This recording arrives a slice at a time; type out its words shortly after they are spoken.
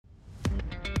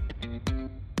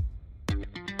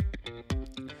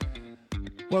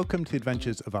Welcome to the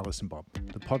Adventures of Alice and Bob,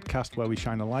 the podcast where we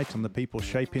shine a light on the people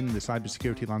shaping the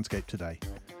cybersecurity landscape today.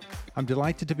 I'm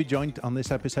delighted to be joined on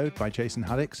this episode by Jason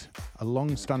Haddix, a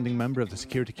long-standing member of the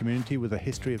security community with a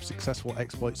history of successful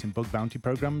exploits in bug bounty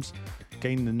programs,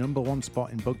 gaining the #1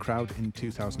 spot in BugCrowd in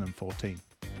 2014.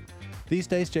 These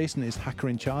days, Jason is hacker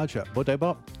in charge at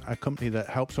BuddoBot, a company that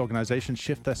helps organizations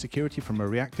shift their security from a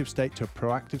reactive state to a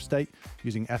proactive state,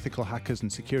 using ethical hackers and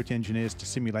security engineers to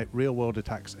simulate real-world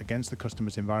attacks against the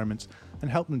customer's environments and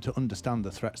help them to understand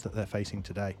the threats that they're facing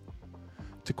today.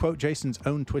 To quote Jason's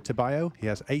own Twitter bio, he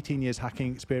has 18 years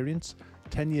hacking experience,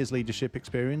 10 years leadership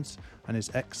experience, and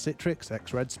is ex-Citrix,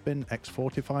 ex-Redspin,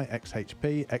 ex-Fortify,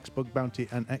 ex-HP, ex-Bug Bounty,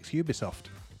 and ex-Ubisoft.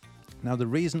 Now, the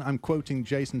reason I'm quoting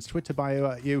Jason's Twitter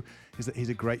bio at you is that he's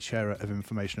a great sharer of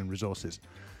information and resources.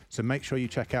 So make sure you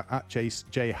check out at J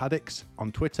Haddix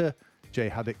on Twitter, J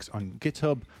Haddix on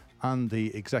GitHub, and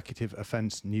the Executive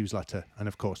Offense newsletter, and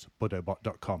of course,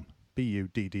 buddobot.com,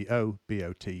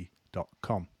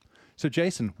 buddobot.com. So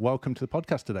Jason, welcome to the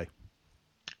podcast today.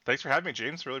 Thanks for having me,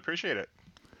 James. Really appreciate it.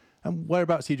 And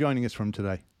whereabouts are you joining us from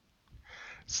today?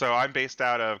 So I'm based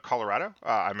out of Colorado.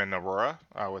 I'm in Aurora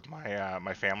with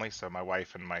my family, so my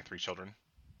wife and my 3 children.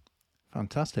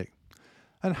 Fantastic.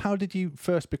 And how did you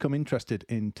first become interested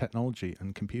in technology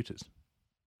and computers?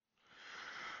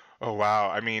 Oh, wow.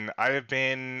 I mean, I have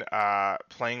been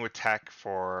playing with tech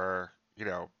for,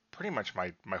 pretty much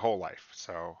my whole life.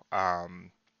 So I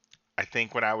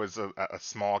think when I was a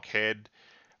small kid,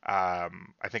 I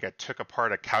think I took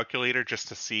apart a calculator just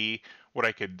to see what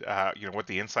I could, what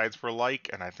the insides were like,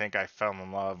 and I think I fell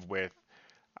in love with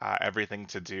everything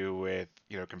to do with,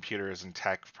 computers and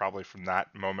tech probably from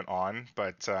that moment on.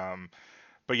 But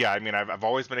yeah, I mean, I've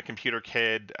always been a computer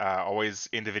kid, always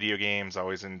into video games,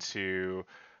 always into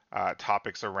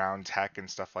topics around tech and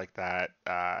stuff like that,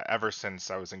 ever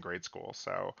since I was in grade school.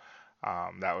 So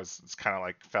it's kind of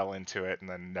like fell into it and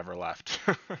then never left.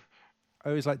 I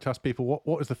always like to ask people, what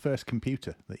was the first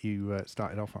computer that you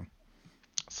started off on?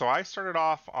 So I started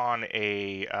off on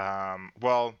I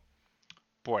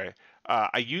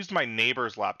used my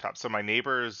neighbor's laptop. So my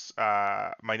neighbor's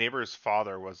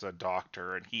father was a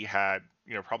doctor, and he had,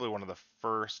 probably one of the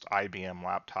first IBM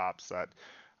laptops that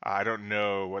I don't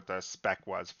know what the spec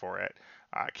was for it.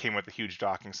 It came with a huge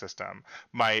docking system.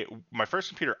 My first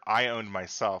computer I owned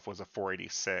myself was a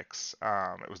 486.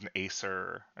 It was an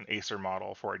Acer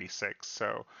model 486.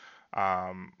 So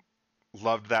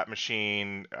loved that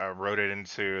machine, rode it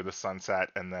into the sunset,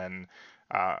 and then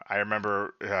I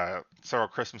remember several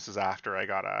Christmases after I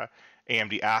got a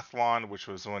AMD Athlon, which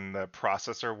was when the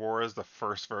processor wars, the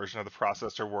first version of the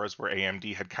processor wars where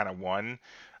AMD had kind of won.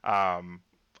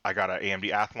 I got an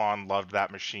AMD Athlon, loved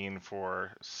that machine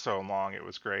for so long. It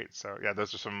was great. So yeah,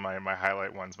 those are some of my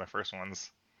highlight ones, my first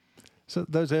ones. So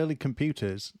those early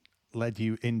computers led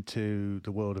you into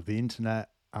the world of the internet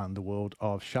and the world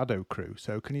of Shadow Crew.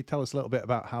 So can you tell us a little bit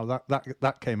about how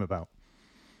that came about?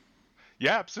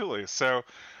 Yeah, absolutely. So,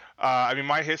 I mean,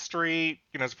 my history,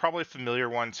 is probably a familiar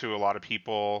one to a lot of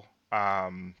people,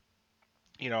 on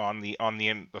the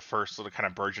first sort of kind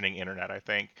of burgeoning internet, I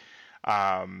think.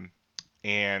 So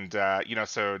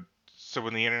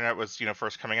when the internet was,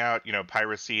 first coming out,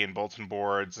 piracy and bulletin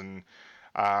boards and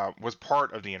was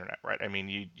part of the internet, right? I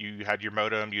mean, you had your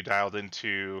modem, you dialed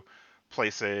into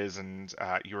places, and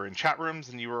you were in chat rooms,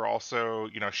 and you were also,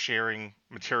 sharing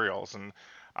materials. And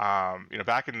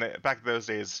back in those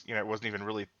days, it wasn't even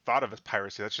really thought of as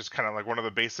piracy. That's just kind of like one of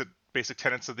the basic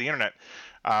tenets of the internet.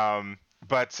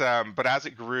 But as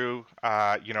it grew,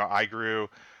 I grew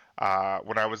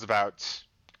when I was about,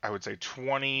 I would say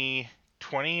 20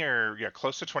 or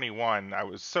close to 21. I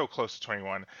was so close to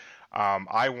 21.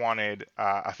 I wanted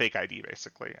a fake ID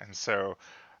basically, and so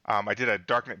I did a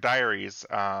Darknet Diaries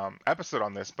episode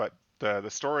on this. But the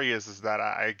story is that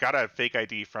I got a fake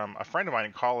ID from a friend of mine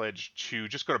in college to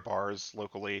just go to bars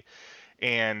locally,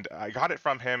 and I got it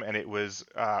from him, and it was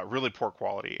really poor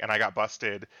quality. And I got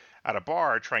busted at a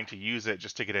bar trying to use it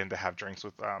just to get in to have drinks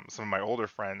with some of my older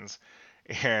friends.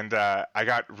 And I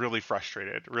got really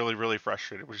frustrated, really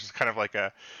frustrated, which is kind of like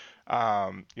a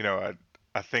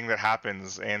thing that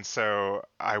happens. And so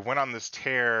I went on this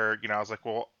tear. I was like,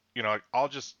 well, I'll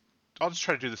just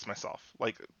try to do this myself.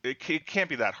 Like it can't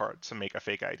be that hard to make a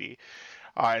fake ID.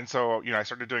 And so I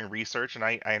started doing research, and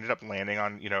I ended up landing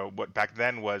on what back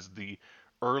then was the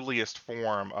earliest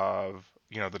form of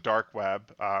the dark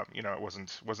web. It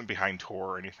wasn't behind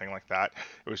Tor or anything like that.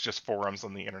 It was just forums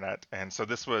on the internet. And so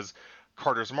this was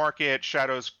Carter's Market,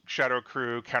 Shadow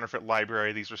Crew, Counterfeit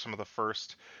Library. These were some of the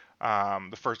first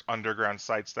underground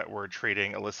sites that were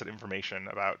trading illicit information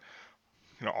about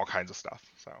all kinds of stuff.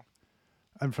 So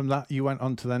And from that, you went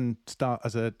on to then start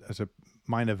as a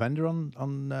minor vendor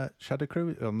on Shadow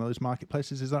Crew on those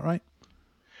marketplaces. Is that right?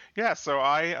 Yeah, so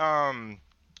I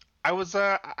was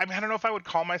I mean, I don't know if I would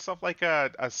call myself like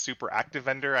a super active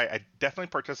vendor. I definitely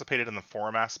participated in the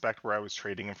forum aspect where I was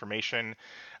trading information.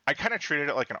 I kind of treated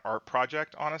it like an art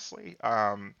project, honestly.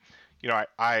 I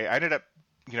ended up,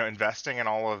 investing in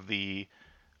all of the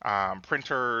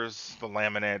printers, the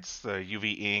laminates, the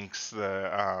UV inks,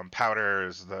 the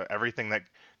powders, the everything that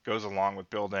goes along with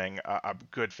building a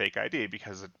good fake ID.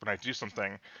 Because when I do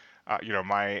something,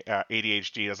 my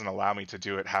ADHD doesn't allow me to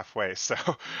do it halfway. So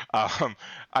um,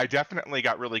 I definitely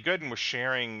got really good and was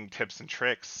sharing tips and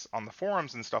tricks on the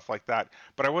forums and stuff like that.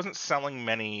 But I wasn't selling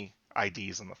many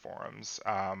IDs in the forums.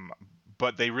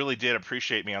 But they really did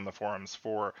appreciate me on the forums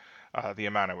for the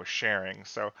amount I was sharing.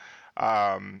 So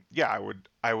yeah,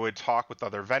 I would talk with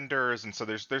other vendors, and so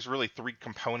there's really three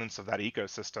components of that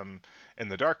ecosystem in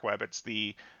the dark web.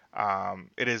 It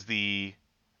is the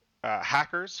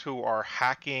hackers who are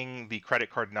hacking the credit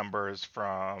card numbers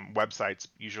from websites,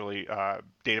 usually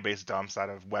database dumps out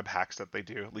of web hacks that they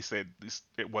do. At least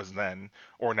it was then,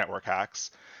 or network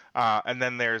hacks. And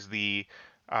then there's the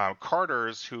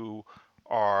carders who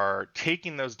are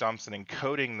taking those dumps and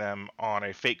encoding them on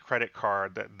a fake credit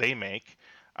card that they make.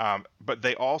 But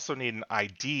they also need an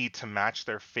ID to match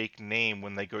their fake name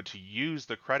when they go to use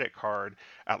the credit card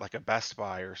at like a Best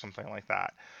Buy or something like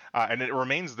that. And it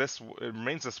remains this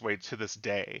way to this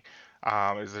day.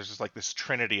 Is there's just like this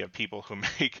trinity of people who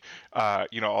make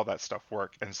all that stuff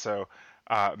work. And so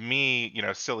me,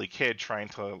 silly kid trying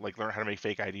to like learn how to make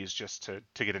fake IDs just to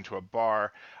get into a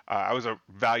bar, I was a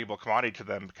valuable commodity to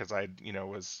them because I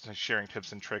was sharing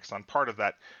tips and tricks on part of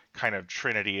that kind of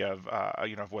trinity of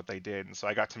what they did. And so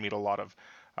I got to meet a lot of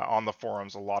on the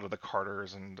forums, a lot of the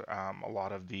carters and a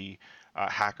lot of the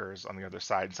hackers on the other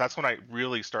side. And so that's when I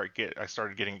really started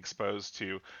getting exposed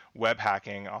to web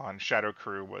hacking on Shadow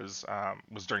Crew was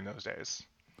during those days.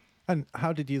 And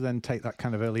how did you then take that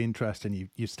kind of early interest and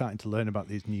you're starting to learn about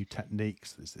these new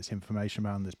techniques? There's this information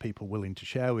around, there's people willing to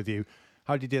share with you.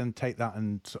 How did you then take that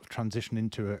and sort of transition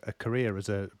into a career as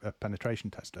a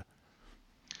penetration tester?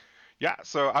 Yeah,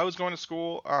 so I was going to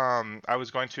school. I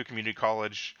was going to a community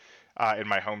college in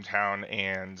my hometown,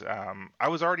 and I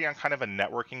was already on kind of a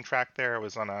networking track there. I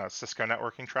was on a Cisco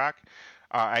networking track.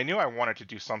 I knew I wanted to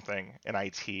do something in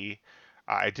IT.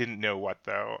 I didn't know what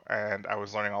though, and I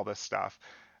was learning all this stuff.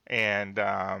 And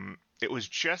it was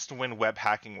just when web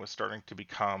hacking was starting to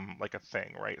become like a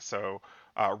thing, right? So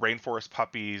Rainforest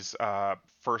Puppies'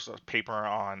 first paper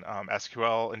on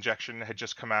SQL injection had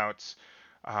just come out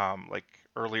like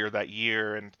earlier that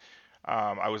year, and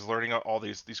I was learning all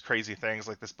these crazy things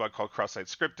like this bug called cross-site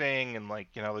scripting, and like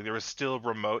there was still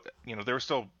there was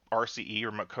still RCE,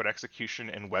 remote code execution,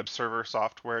 in web server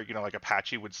software. Like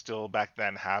Apache would still back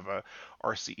then have a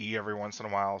RCE every once in a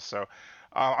while. So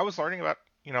I was learning about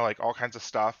like all kinds of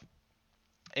stuff,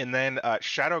 and then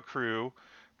Shadow Crew,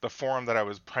 the forum that I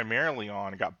was primarily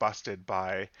on, got busted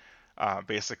by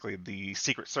basically the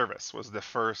Secret Service. Was the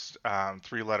first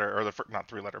three-letter, or not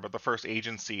three-letter, but the first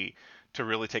agency to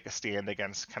really take a stand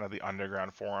against kind of the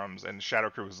underground forums. And Shadow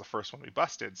Crew was the first one to be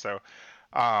busted. So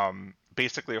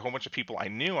basically, a whole bunch of people I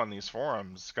knew on these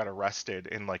forums got arrested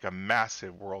in like a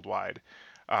massive worldwide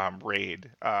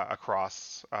raid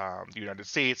across the United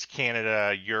States,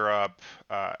 Canada, Europe,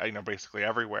 basically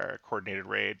everywhere, a coordinated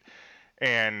raid.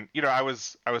 And I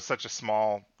was such a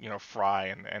small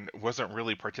fry, and wasn't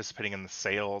really participating in the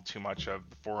sale too much of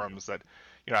the forums, that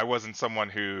I wasn't someone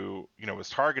who was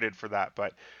targeted for that,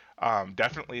 but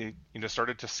definitely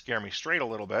started to scare me straight a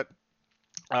little bit.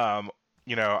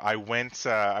 I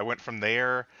went from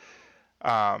there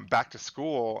back to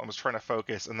school and was trying to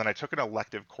focus, and then I took an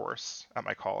elective course at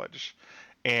my college.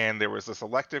 And there was this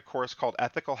elective course called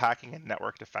Ethical Hacking and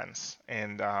Network Defense.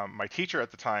 And my teacher at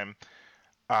the time,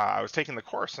 I was taking the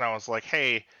course, and I was like,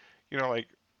 hey, like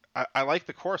I like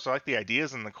the course, I like the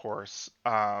ideas in the course,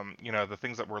 the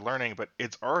things that we're learning, but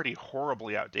it's already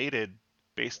horribly outdated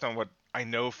based on what I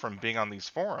know from being on these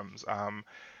forums.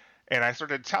 And I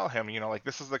started to tell him, like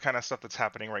this is the kind of stuff that's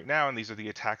happening right now, and these are the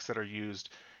attacks that are used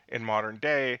in modern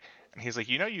day. And he's like,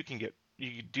 you can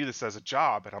do this as a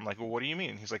job. And I'm like, well, what do you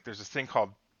mean? He's like, there's this thing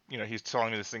called, he's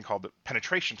telling me this thing called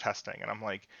penetration testing, and I'm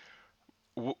like,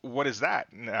 what is that?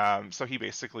 And, so he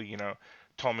basically,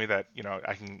 told me that,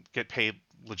 I can get paid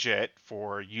legit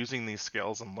for using these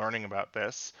skills and learning about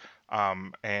this.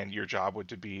 And your job would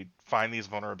to be find these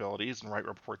vulnerabilities and write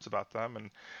reports about them. And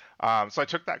so I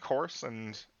took that course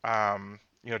and,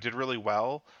 did really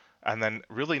well. And then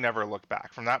really never looked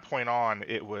back. From that point on,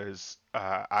 it was,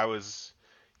 I was,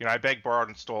 I begged, borrowed,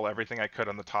 and stole everything I could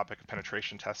on the topic of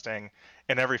penetration testing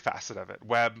in every facet of it: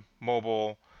 web,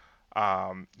 mobile,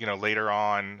 later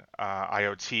on,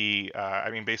 IoT. I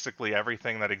mean, basically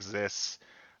everything that exists.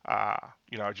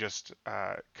 Just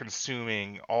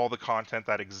consuming all the content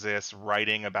that exists,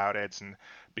 writing about it, and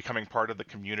becoming part of the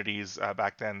communities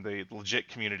back then, the legit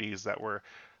communities that were,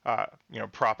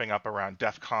 propping up around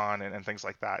DEF CON and things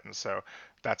like that. And so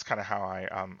that's kind of how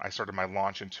I started my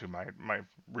launch into my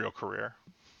real career.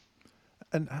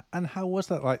 And how was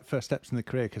that, like, first steps in the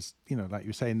career? Because, like you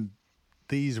were saying,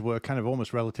 these were kind of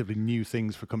almost relatively new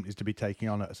things for companies to be taking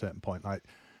on at a certain point. Like,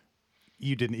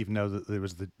 you didn't even know that there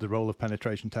was the role of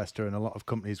penetration tester, and a lot of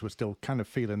companies were still kind of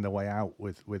feeling their way out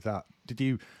with that. Did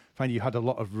you find you had a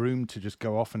lot of room to just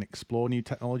go off and explore new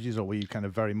technologies, or were you kind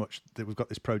of very much that we've got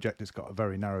this project, it's got a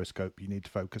very narrow scope, you need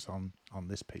to focus on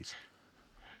this piece?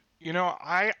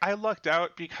 I lucked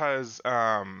out because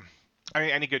I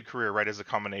mean, any good career, right, is a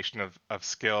combination of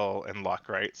skill and luck,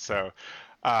 right? So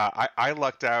I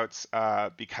lucked out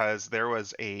because there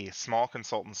was a small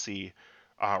consultancy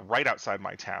right outside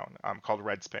my town called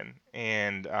Redspin,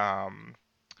 and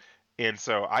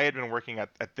so I had been working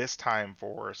at this time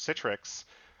for Citrix,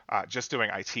 just doing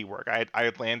IT work. I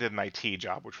had landed an IT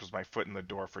job, which was my foot in the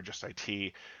door for just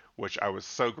IT, which I was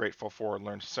so grateful for, and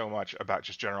learned so much about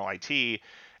just general IT.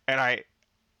 And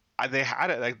they had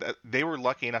it, like, they were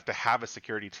lucky enough to have a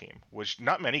security team, which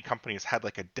not many companies had,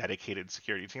 like, a dedicated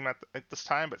security team at this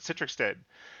time, but Citrix did.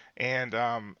 And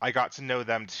I got to know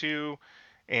them too,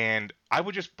 and I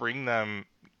would just bring them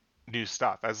new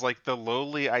stuff as, like, the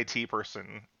lowly IT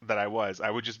person that I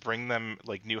would just bring them,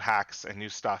 like, new hacks and new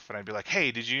stuff, and I'd be like,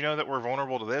 hey, did you know that we're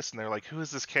vulnerable to this? And they're like, who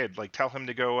is this kid, like, tell him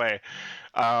to go away.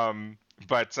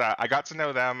 But I got to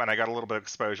know them, and I got a little bit of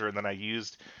exposure, and then I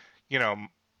used, you know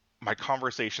my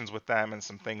conversations with them and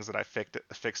some things that I fixed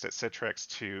at Citrix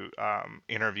to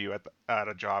interview at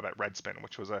a job at Redspin,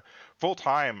 which was a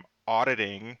full-time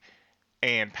auditing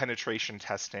and penetration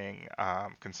testing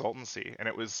consultancy. And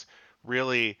it was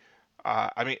really,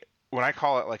 I mean, when I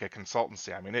call it like a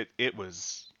consultancy, I mean, it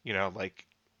was, like,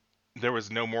 there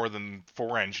was no more than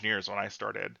 4 engineers when I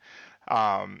started.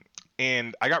 Um,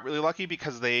 and I got really lucky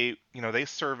because they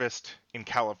serviced in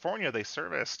California, they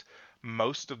serviced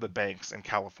most of the banks in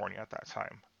California at that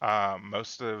time.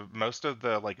 Most of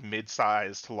the, like,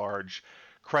 mid-sized to large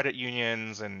credit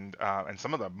unions and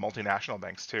some of the multinational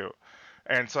banks too.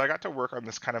 And so I got to work on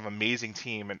this kind of amazing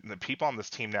team, and the people on this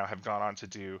team now have gone on to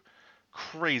do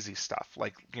crazy stuff,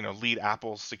 like, lead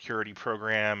Apple's security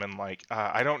program, and, like,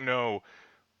 I don't know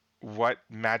what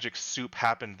magic soup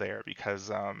happened there, because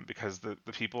the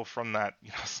people from that,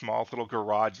 small little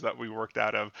garage that we worked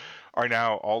out of are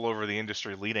now all over the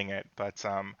industry leading it. But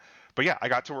yeah, I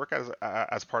got to work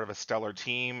as part of a stellar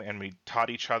team, and we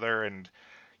taught each other, and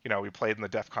we played in the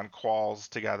DEF CON quals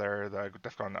together, the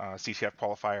DEF CON CTF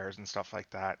qualifiers and stuff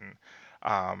like that,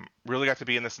 and really got to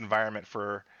be in this environment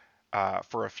for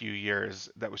a few years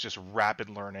that was just rapid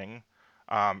learning.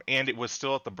 And it was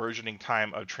still at the burgeoning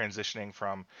time of transitioning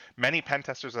from, many pen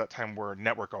testers at that time were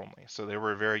network only. So they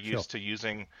were very Sure. used to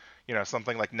using,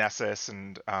 something like Nessus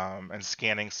and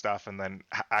scanning stuff, and then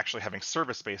actually having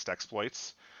service-based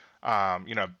exploits.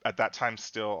 At that time,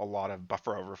 still a lot of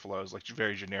buffer overflows, like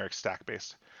very generic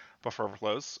stack-based buffer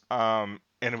overflows. And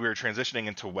we were transitioning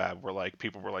into web, where, like,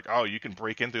 people were like, oh, you can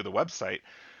break in through the website.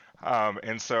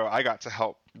 And so I got to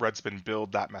help Redspin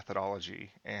build that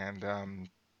methodology, and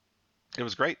it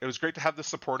was great. It was great to have this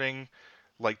supporting,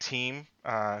 like, team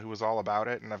who was all about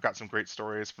it, and I've got some great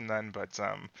stories from then. But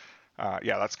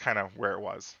yeah, that's kind of where it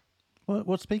was.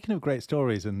 Well, speaking of great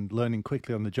stories and learning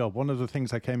quickly on the job, one of the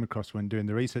things I came across when doing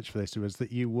the research for this was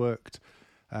that you worked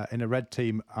in a red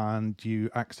team and you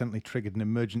accidentally triggered an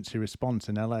emergency response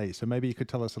in LA. So maybe you could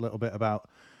tell us a little bit about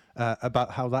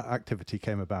how that activity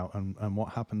came about and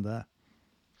what happened there.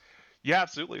 Yeah,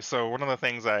 absolutely. So one of the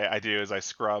things I do is I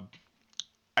scrub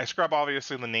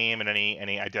obviously the name and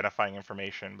any identifying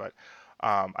information, but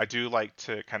I do like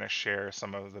to kind of share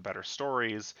some of the better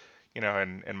stories,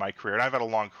 in my career. And I've had a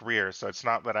long career, so it's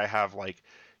not that I have, like,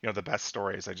 the best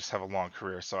stories. I just have a long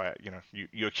career, so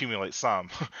you accumulate some.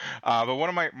 But one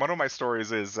of my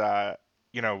stories is,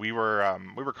 we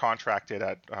were contracted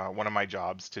at one of my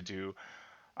jobs to do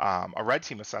a red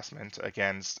team assessment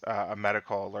against a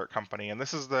medical alert company, and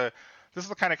this is the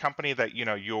kind of company that,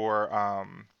 your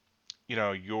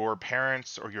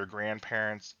parents or your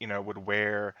grandparents, would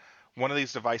wear one of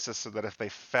these devices, so that if they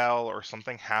fell or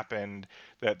something happened,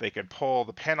 that they could pull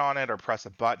the pin on it or press a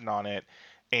button on it,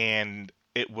 and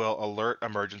it will alert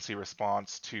emergency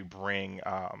response to bring,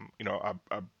 a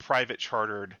private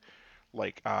chartered,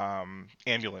 like,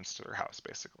 ambulance to their house,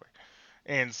 basically.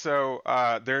 And so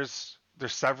there's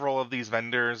several of these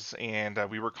vendors, and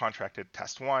we were contracted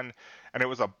test one, and it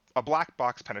was a black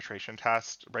box penetration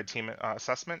test, red team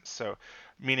assessment. So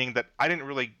meaning that I didn't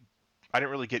really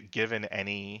get given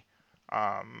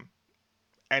um,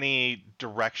 any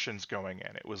directions going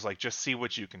in. It was like just see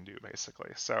what you can do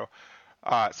basically. So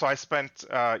I spent,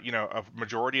 a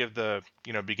majority of the,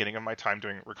 beginning of my time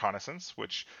doing reconnaissance,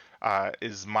 which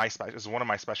is one of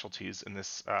my specialties in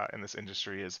this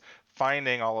industry, is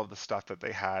finding all of the stuff that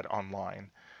they had online,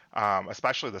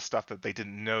 especially the stuff that they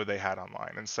didn't know they had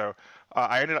online. And so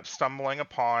I ended up stumbling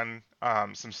upon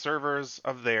some servers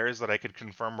of theirs that I could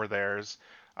confirm were theirs,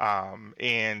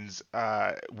 and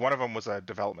one of them was a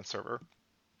development server,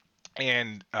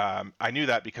 and I knew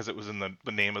that because it was in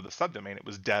the name of the subdomain. It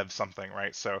was dev something,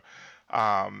 right? So,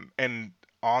 and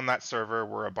on that server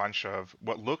were a bunch of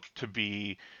what looked to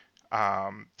be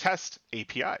test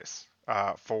APIs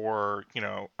for,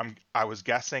 I was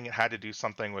guessing it had to do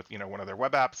something with, one of their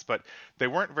web apps, but they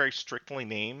weren't very strictly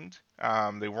named.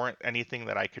 They weren't anything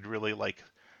that I could really like,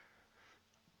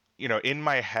 in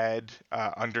my head,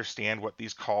 understand what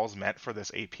these calls meant for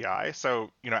this API. So,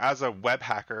 as a web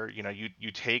hacker,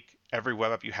 you take every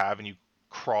web app you have and you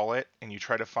crawl it and you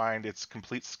try to find its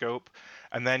complete scope,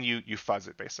 and then you fuzz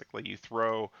it basically. You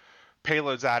throw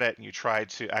payloads at it and you try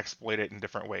to exploit it in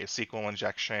different ways: SQL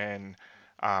injection,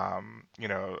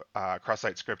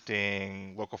 cross-site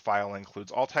scripting, local file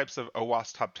includes, all types of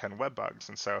OWASP top 10 web bugs.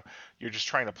 And so you're just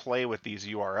trying to play with these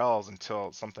URLs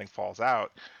until something falls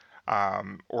out,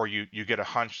 or you get a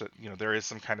hunch that there is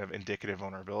some kind of indicative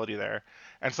vulnerability there.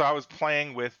 And so I was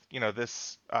playing with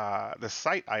this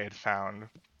site I had found,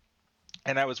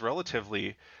 and I was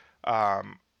relatively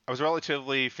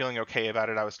feeling okay about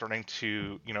it. I was starting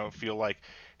to feel like,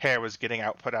 hey, I was getting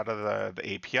output out of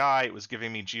the API. It was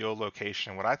giving me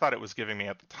geolocation. What I thought it was giving me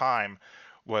at the time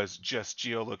was just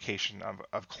geolocation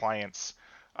of clients,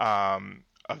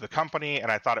 of the company,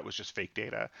 and I thought it was just fake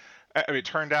data. I mean, it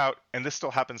turned out, and this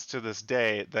still happens to this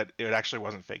day, that it actually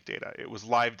wasn't fake data. It was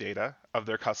live data of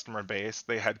their customer base.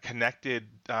 They had connected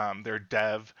their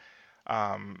dev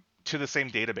to the same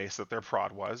database that their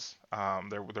prod was,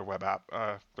 their web app,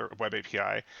 their web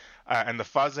API, and the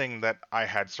fuzzing that I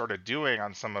had started doing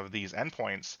on some of these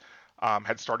endpoints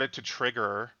had started to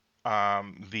trigger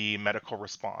the medical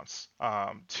response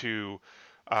to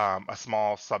a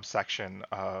small subsection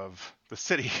of the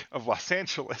city of Los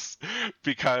Angeles,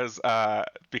 because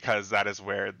that is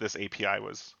where this API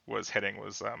was hitting,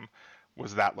 was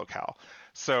that locale.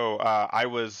 So I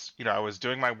was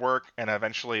doing my work, and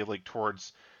eventually, like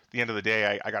towards the end of the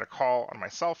day, I got a call on my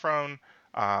cell phone.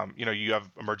 You have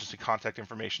emergency contact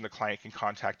information. The client can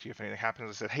contact you if anything happens.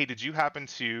 I said, hey, did you happen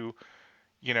to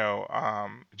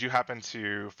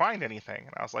find anything?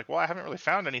 And I was like, well, I haven't really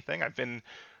found anything. I've been,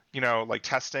 like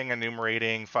testing,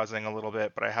 enumerating, fuzzing a little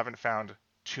bit, but I haven't found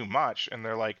too much. And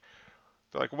they're like,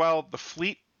 well, the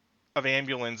fleet of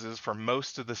ambulances for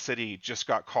most of the city just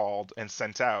got called and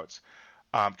sent out.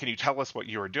 Can you tell us what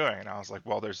you were doing? And I was like,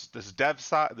 well, there's this dev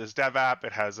app.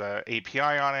 It has a API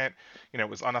on it. It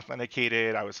was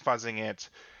unauthenticated. I was fuzzing it.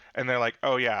 And they're like,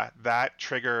 oh yeah, that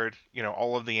triggered,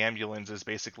 all of the ambulances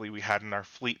basically we had in our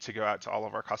fleet to go out to all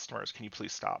of our customers. Can you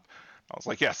please stop? I was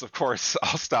like, yes, of course,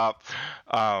 I'll stop.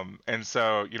 And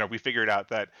so, we figured out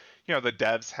that, the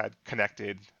devs had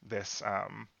connected this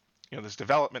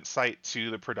development site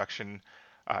to the production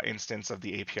instance of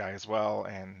the API as well,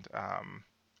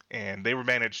 and they were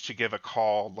managed to give a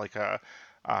call like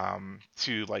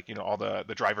to like all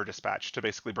the driver dispatch to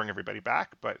basically bring everybody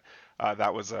back. But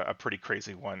that was a pretty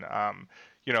crazy one.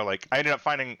 Like I ended up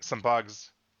finding some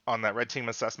bugs on that red team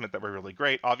assessment that were really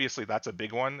great. Obviously, that's a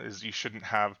big one, is you shouldn't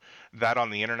have that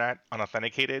on the internet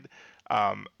unauthenticated.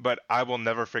 But I will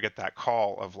never forget that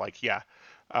call of like, yeah,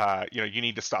 you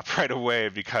need to stop right away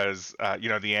because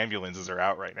the ambulances are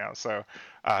out right now. So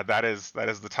that is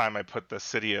the time I put the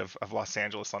city of Los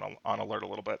Angeles on alert a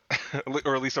little bit,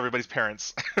 or at least everybody's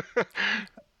parents.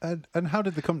 And how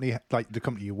did the company, like the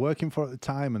company you're working for at the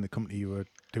time and the company you were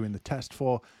doing the test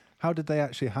for, how did they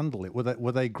actually handle it?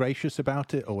 Were they gracious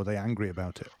about it, or were they angry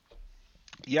about it?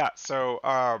 Yeah. So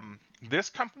this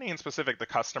company in specific, the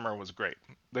customer was great.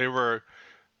 They were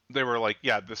like,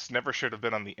 yeah, this never should have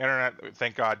been on the internet.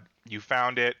 Thank God you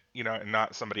found it, and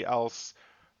not somebody else.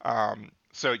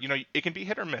 So, it can be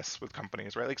hit or miss with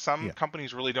companies, right? Like some Yeah.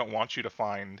 companies really don't want you to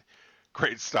find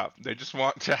great stuff. They just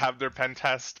want to have their pen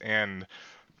test and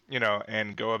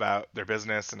go about their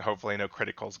business, and hopefully no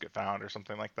criticals get found or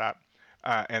something like that.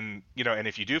 And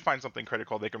if you do find something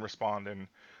critical, they can respond in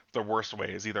the worst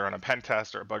ways, either on a pen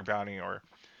test or a bug bounty or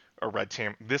a red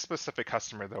team. This specific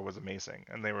customer though was amazing,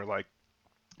 and they were like,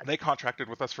 They contracted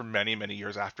with us for many, many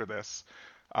years after this,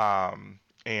 and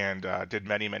did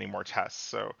many, many more tests.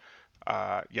 So,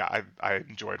 yeah, I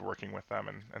enjoyed working with them,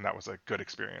 and that was a good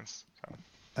experience. So.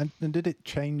 And did it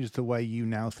change the way you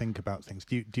now think about things?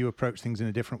 Do you approach things in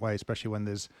a different way, especially when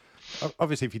there's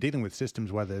obviously if you're dealing with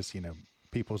systems where there's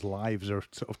people's lives are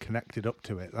sort of connected up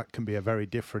to it, that can be a very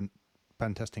different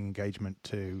pen testing engagement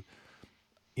to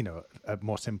a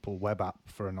more simple web app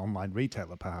for an online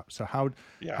retailer, perhaps. So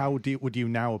Yeah. how would you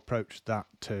now approach that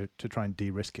to try and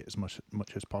de-risk it as much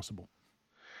as possible?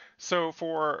 So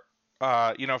for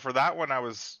that one, I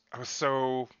was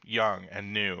so young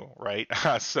and new, right?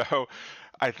 So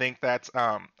I think that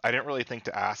I didn't really think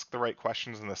to ask the right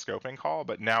questions in the scoping call,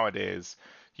 but nowadays,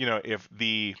 if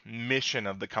the mission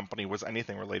of the company was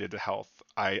anything related to health,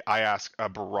 I ask a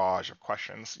barrage of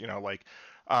questions. Like,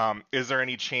 is there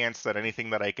any chance that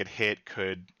anything that I could hit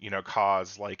could,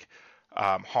 cause like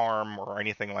harm or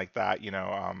anything like that?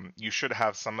 You should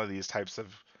have some of these types of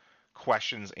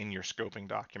questions in your scoping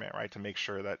document, right? To make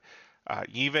sure that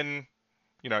even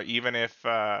even if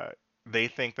they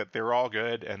think that they're all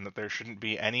good and that there shouldn't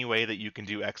be any way that you can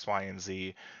do X, Y, and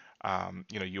Z,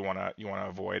 you wanna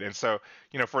avoid. And so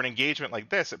for an engagement like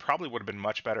this, it probably would have been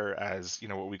much better as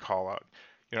what we call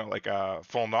like a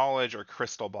full knowledge or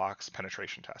crystal box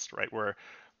penetration test, right? Where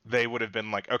they would have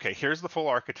been like, okay, here's the full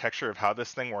architecture of how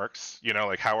this thing works,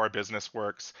 like how our business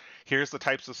works. Here's the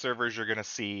types of servers you're going to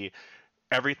see.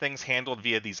 Everything's handled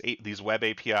via these web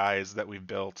APIs that we've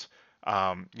built.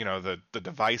 The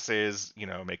devices,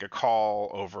 make a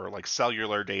call over like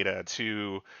cellular data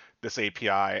to this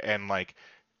API, and like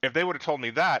if they would have told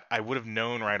me that, I would have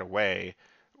known right away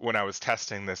when I was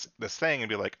testing this thing and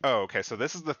be like, oh, okay, so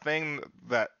this is the thing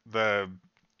that the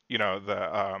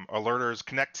alerters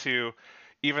connect to.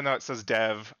 Even though it says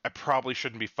dev, I probably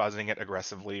shouldn't be fuzzing it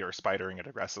aggressively or spidering it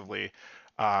aggressively.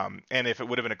 And if it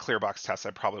would have been a clear box test,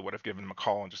 I probably would have given them a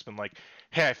call and just been like,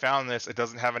 hey, I found this. It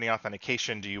doesn't have any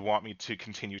authentication. Do you want me to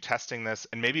continue testing this?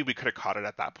 And maybe we could have caught it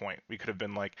at that point. We could have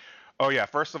been like, oh, yeah,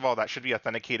 first of all, that should be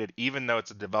authenticated, even though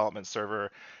it's a development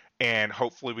server. And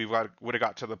hopefully would have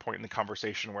got to the point in the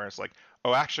conversation where it's like,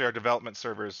 oh, actually, our development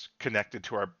server is connected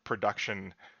to our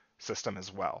production system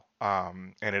as well.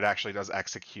 And it actually does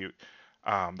execute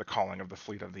the calling of the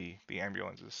fleet of the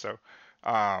ambulances. So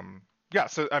yeah,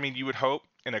 so I mean, you would hope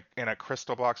in a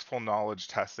crystal box full knowledge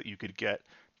test that you could get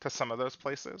to some of those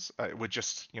places with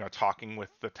just talking with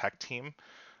the tech team,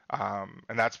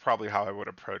 and that's probably how I would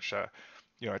approach a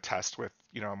test with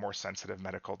a more sensitive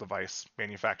medical device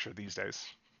manufacturer these days.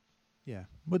 Yeah.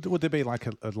 Would there be like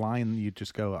a line you'd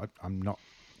just go, I'm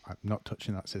not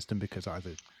touching that system because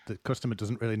either the customer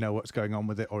doesn't really know what's going on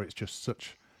with it, or it's just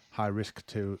such high risk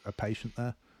to a patient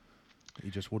there that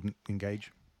you just wouldn't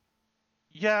engage?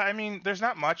 Yeah, I mean, there's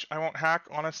not much I won't hack,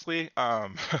 honestly.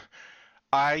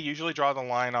 I usually draw the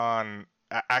line on.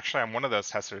 Actually, I'm one of those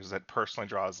testers that personally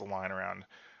draws the line around.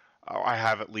 I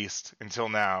have at least until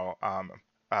now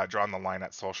drawn the line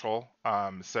at social.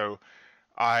 So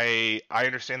I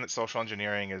understand that social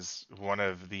engineering is one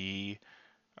of the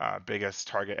biggest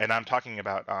target, and I'm talking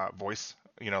about voice,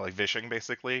 like vishing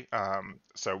basically.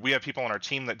 So we have people on our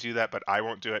team that do that, but I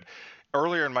won't do it.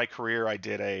 Earlier in my career, I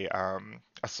did a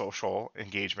social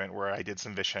engagement where I did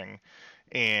some vishing,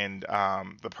 and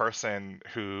the person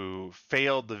who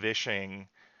failed the vishing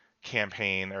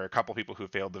campaign, or a couple people who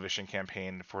failed the vishing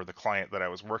campaign for the client that I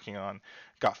was working on,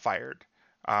 got fired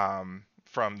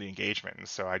from the engagement. And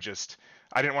so I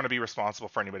didn't want to be responsible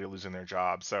for anybody losing their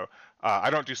job. So I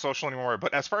don't do social anymore.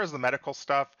 But as far as the medical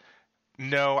stuff,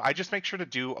 no, I just make sure to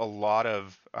do a lot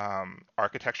of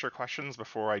architecture questions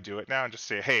before I do it now, and just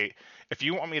say, hey, if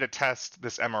you want me to test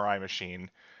this MRI machine,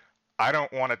 I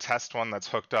don't want to test one that's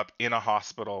hooked up in a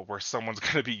hospital where someone's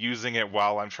going to be using it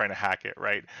while I'm trying to hack it,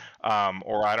 right?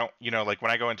 Or I don't, like when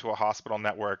I go into a hospital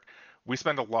network, we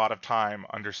spend a lot of time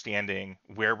understanding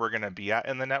where we're going to be at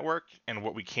in the network and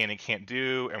what we can and can't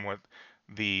do and what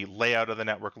the layout of the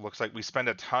network looks like. We spend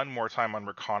a ton more time on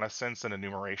reconnaissance and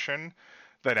enumeration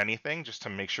than anything, just to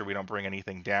make sure we don't bring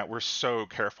anything down. We're so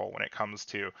careful when it comes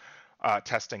to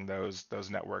testing those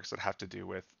networks that have to do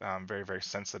with very, very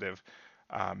sensitive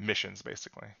missions,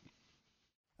 basically.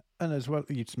 And as well,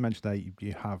 you just mentioned that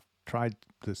you have tried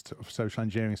this sort of social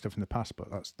engineering stuff in the past,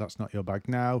 but that's not your bag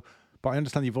now. But I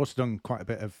understand you've also done quite a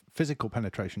bit of physical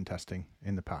penetration testing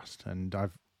in the past, and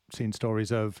I've seen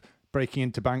stories of breaking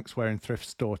into banks wearing thrift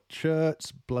store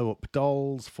shirts, blow up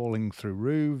dolls, falling through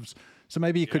roofs. So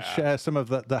maybe you could share some of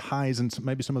the highs and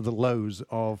maybe some of the lows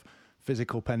of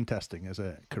physical pen testing as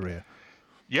a career.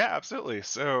 Yeah, absolutely.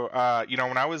 So,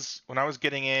 when I was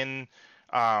getting in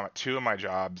two of my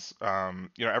jobs,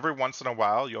 every once in a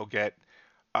while you'll get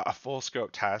a full scope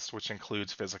test, which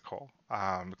includes physical.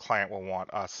 The client will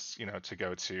want us, to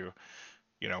go to,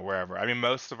 wherever. I mean,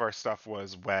 most of our stuff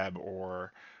was web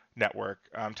or network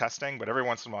testing, but every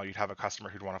once in a while you'd have a customer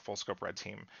who'd want a full scope red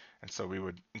team, and so we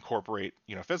would incorporate,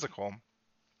 physical.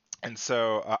 And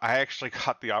so I actually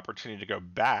got the opportunity to go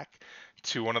back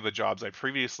to one of the jobs I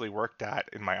previously worked at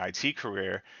in my IT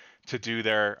career to do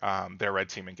their red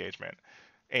team engagement.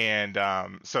 And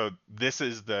so this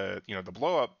is the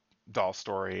blow up doll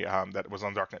story that was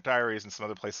on Darknet Diaries and some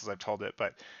other places I've told it.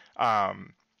 But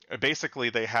basically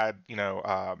they had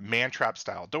man trap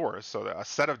style doors, so a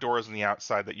set of doors on the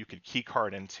outside that you could key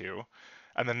card into,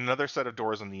 and then another set of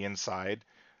doors on the inside.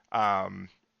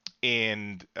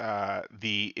 And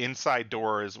the inside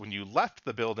doors, when you left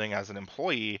the building as an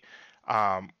employee,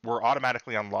 were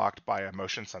automatically unlocked by a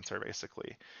motion sensor,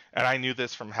 basically. And I knew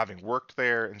this from having worked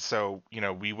there, and so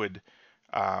we would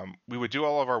do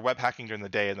all of our web hacking during the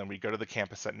day, and then we'd go to the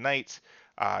campus at night.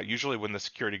 Usually, when the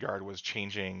security guard was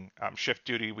changing shift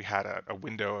duty, we had a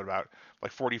window of about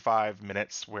like 45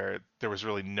 minutes where there was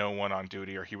really no one on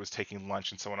duty, or he was taking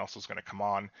lunch and someone else was going to come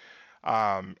on.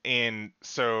 And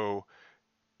so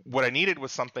what I needed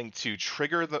was something to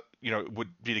trigger would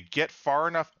be to get far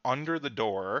enough under the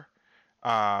door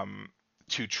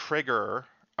to trigger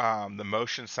the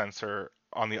motion sensor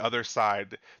on the other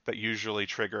side that usually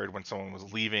triggered when someone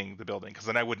was leaving the building, because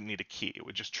then I wouldn't need a key. It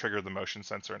would just trigger the motion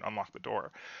sensor and unlock the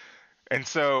door. And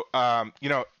so,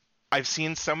 I've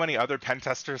seen so many other pen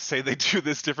testers say they do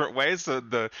this different ways. So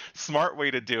the smart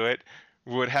way to do it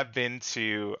would have been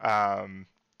to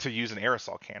use an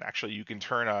aerosol can. Actually, you can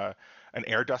turn an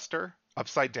air duster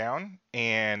upside down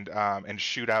and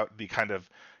shoot out the kind of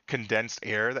condensed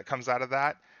air that comes out of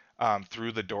that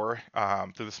through the door,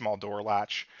 through the small door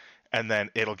latch, and then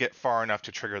it'll get far enough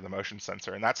to trigger the motion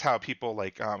sensor. And that's how people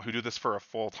like who do this for a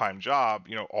full-time job,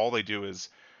 all they do is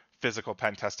physical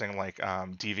pen testing, like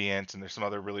Deviant, and there's some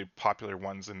other really popular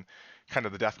ones in kind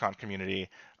of the DEF CON community.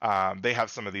 They have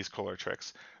some of these cooler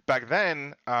tricks. Back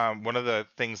then, one of the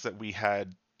things that we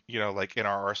had, like in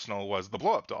our arsenal was the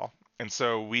blow-up doll. And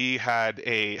so we had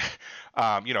a,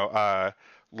 a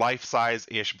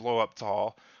life-size-ish blow-up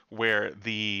doll where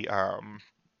the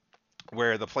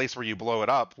place where you blow it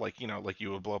up, like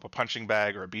you would blow up a punching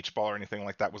bag or a beach ball or anything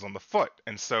like that, was on the foot.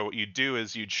 And so what you'd do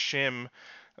is you'd shim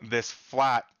this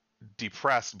flat,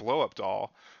 depressed blow-up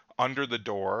doll under the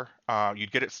door.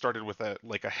 You'd get it started with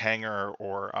a hanger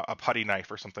or a putty knife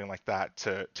or something like that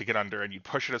to get under, and you'd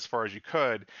push it as far as you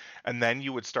could, and then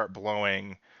you would start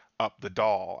blowing up the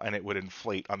doll, and it would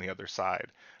inflate on the other side.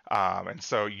 And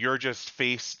so you're just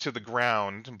face to the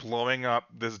ground, blowing up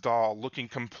this doll, looking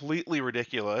completely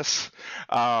ridiculous,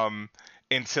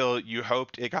 until you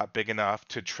hoped it got big enough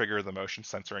to trigger the motion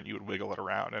sensor, and you would wiggle it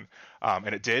around,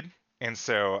 and it did. And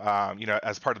so,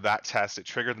 as part of that test, it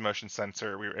triggered the motion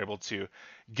sensor. We were able to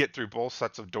get through both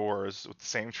sets of doors with the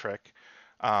same trick.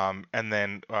 And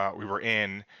then we were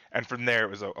in, and from there it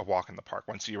was a walk in the park.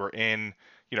 Once you were in,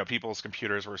 people's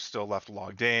computers were still left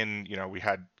logged in. We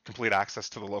had complete access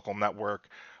to the local network.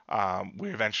 We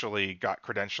eventually got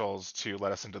credentials to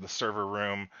let us into the server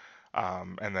room.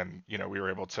 And then, we were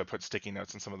able to put sticky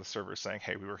notes in some of the servers saying,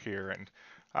 hey, we were here, and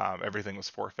everything was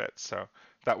forfeit. So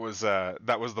that was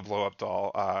the blow up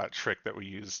doll trick that we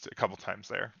used a couple times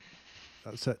there.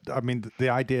 That's it. I mean, the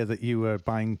idea that you were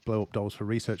buying blow-up dolls for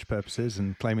research purposes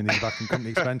and claiming these back in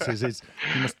company expenses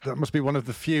that must be one of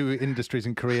the few industries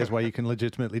and careers where you can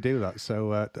legitimately do that.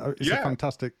 So it's a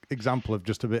fantastic example of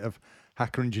just a bit of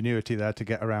hacker ingenuity there to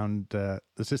get around the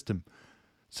system.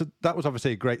 So that was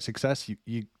obviously a great success.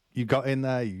 You got in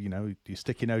there, you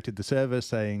sticky noted the server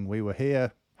saying we were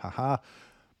here, haha.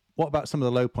 What about some of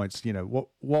the low points?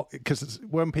 Because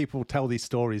when people tell these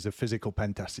stories of physical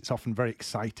pen tests, it's often very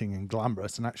exciting and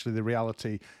glamorous. And actually the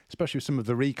reality, especially with some of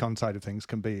the recon side of things,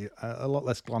 can be a lot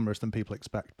less glamorous than people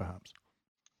expect, perhaps.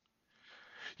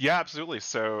 Yeah, absolutely.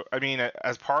 So, I mean,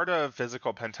 as part of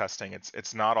physical pen testing,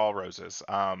 it's not all roses.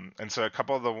 And so a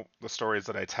couple of the stories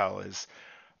that I tell is,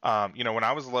 when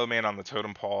I was low man on the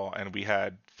totem pole and we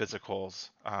had physicals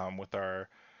with our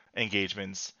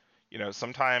engagements,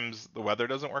 sometimes the weather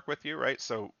doesn't work with you, right?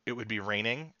 So it would be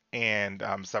raining, and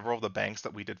several of the banks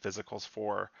that we did physicals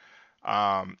for,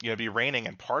 it'd be raining,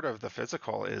 and part of the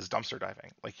physical is dumpster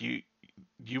diving. Like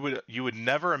you would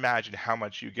never imagine how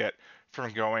much you get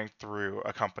from going through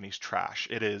a company's trash.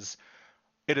 It is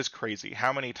crazy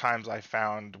how many times I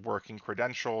found working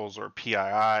credentials or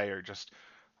PII or just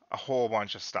a whole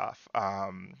bunch of stuff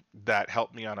that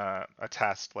helped me on a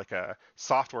test, like a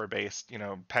software-based,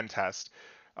 pen test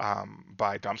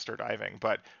by dumpster diving.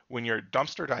 But when you're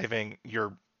dumpster diving,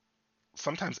 you're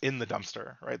sometimes in the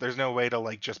dumpster, right? There's no way to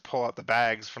like just pull out the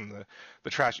bags from the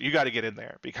trash. You got to get in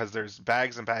there because there's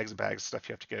bags and bags and bags of stuff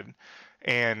you have to get in.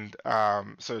 And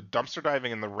so dumpster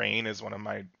diving in the rain is one of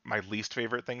my least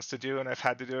favorite things to do, and I've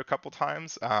had to do a couple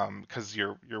times because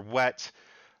you're wet.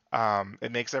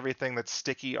 It makes everything that's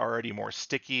sticky already more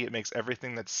sticky. It makes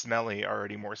everything that's smelly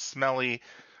already more smelly.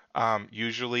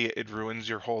 Usually it ruins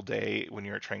your whole day when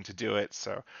you're trying to do it.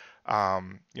 So,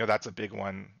 that's a big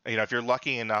one. If you're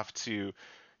lucky enough to,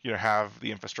 have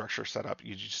the infrastructure set up,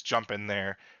 you just jump in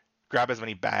there, grab as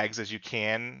many bags as you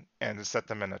can, and set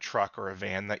them in a truck or a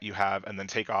van that you have, and then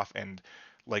take off and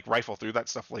like rifle through that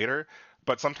stuff later.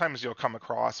 But sometimes you'll come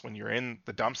across when you're in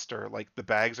the dumpster, like the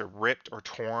bags are ripped or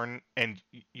torn, and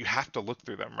you have to look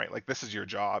through them, right? Like this is your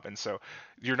job, and so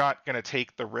you're not going to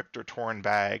take the ripped or torn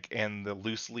bag and the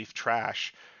loose leaf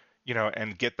trash,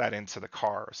 and get that into the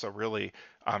car. So really,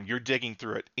 you're digging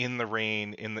through it in the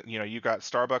rain. You got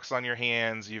Starbucks on your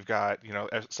hands. You've got,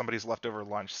 somebody's leftover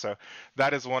lunch. So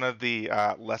that is one of the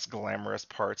less glamorous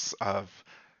parts of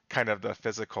kind of the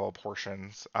physical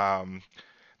portions.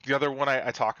 The other one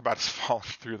I talk about is falling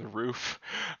through the roof.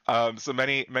 So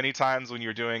many times when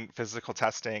you're doing physical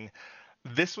testing,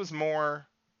 this was more,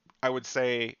 I would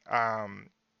say,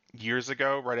 years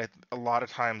ago, right? A lot of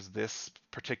times this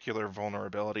particular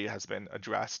vulnerability has been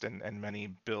addressed in many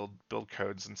build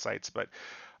codes and sites. But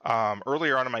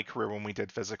earlier on in my career, when we did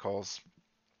physicals,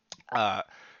 uh,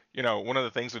 one of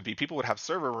the things would be people would have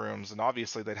server rooms, and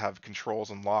obviously they'd have controls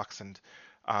and locks. And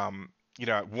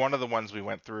one of the ones we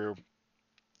went through,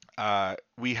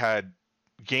 we had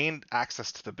gained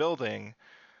access to the building,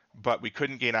 but we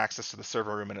couldn't gain access to the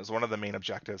server room, and it was one of the main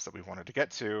objectives that we wanted to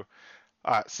get to.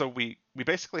 So we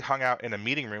basically hung out in a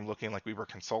meeting room looking like we were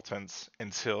consultants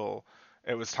until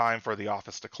it was time for the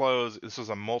office to close. This was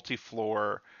a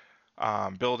multi-floor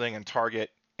building and target,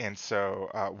 and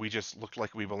so we just looked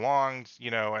like we belonged,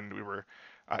 and we were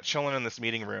chilling in this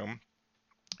meeting room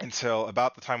until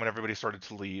about the time when everybody started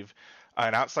to leave.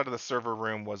 And outside of the server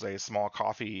room was a small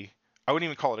coffee. I wouldn't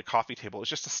even call it a coffee table. It's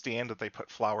just a stand that they put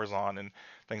flowers on and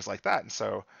things like that. And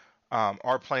so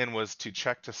our plan was to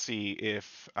check to see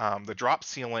if the drop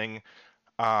ceiling,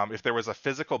 if there was a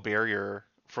physical barrier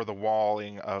for the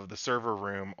walling of the server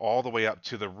room all the way up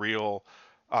to the real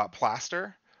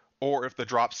plaster, or if the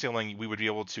drop ceiling we would be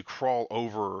able to crawl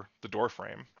over the door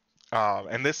frame.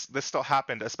 And this still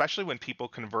happened, especially when people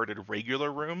converted regular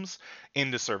rooms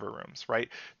into server rooms, right?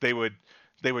 They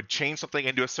would change something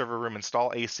into a server room,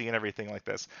 install AC and everything like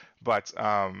this, but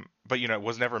it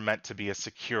was never meant to be a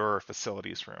secure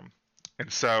facilities room.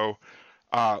 And so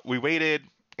we waited,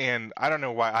 and I don't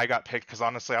know why I got picked, because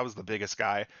honestly I was the biggest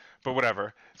guy, but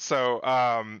whatever. So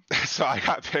so I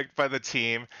got picked by the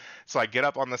team. So I get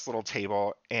up on this little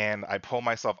table and I pull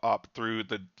myself up through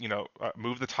the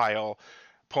move the tile,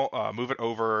 move it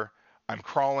over. I'm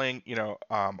crawling,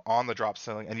 on the drop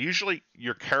ceiling, and usually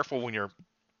you're careful when you're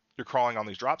crawling on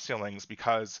these drop ceilings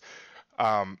because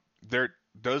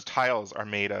those tiles are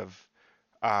made of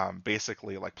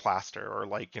basically like plaster or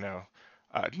like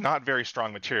not very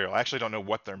strong material. I actually don't know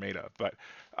what they're made of, but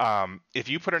if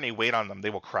you put any weight on them,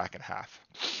 they will crack in half.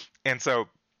 And so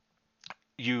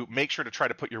you make sure to try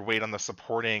to put your weight on the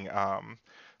supporting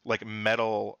like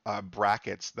metal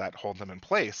brackets that hold them in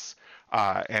place,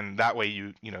 and that way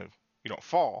you don't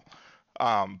fall.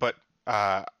 But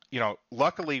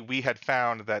luckily we had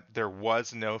found that there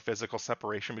was no physical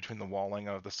separation between the walling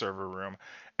of the server room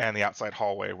and the outside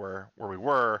hallway where we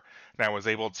were, and I was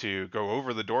able to go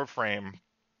over the door frame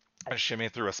and shimmy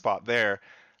through a spot there.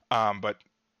 But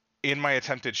in my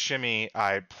attempted shimmy,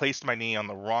 I placed my knee on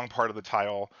the wrong part of the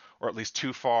tile, or at least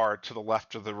too far to the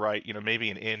left or the right,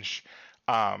 maybe an inch.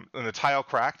 And the tile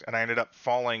cracked, and I ended up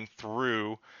falling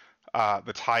through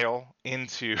the tile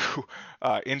into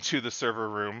into the server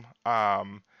room.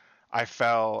 I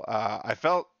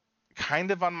felt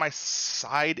kind of on my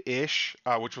side-ish,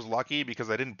 which was lucky because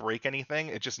I didn't break anything.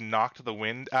 It just knocked the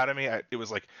wind out of me. It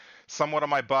was like somewhat on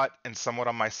my butt and somewhat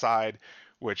on my side,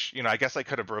 which I guess I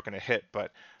could have broken a hip,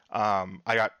 but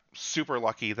I got super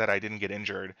lucky that I didn't get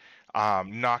injured.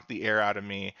 Knocked the air out of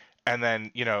me, and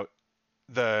then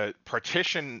the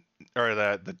partition or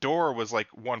the door was like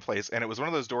one place, and it was one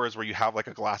of those doors where you have like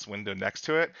a glass window next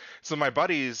to it. So my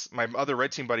other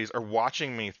red team buddies are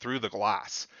watching me through the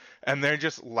glass, and they're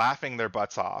just laughing their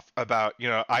butts off about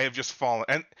I have just fallen,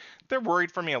 and they're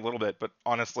worried for me a little bit, but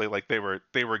honestly like they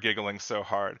were giggling so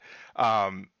hard.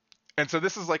 And so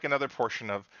this is like another portion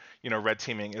of red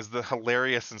teaming, is the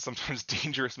hilarious and sometimes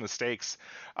dangerous mistakes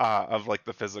of like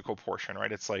the physical portion,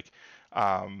 right? It's like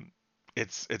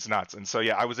it's nuts. And so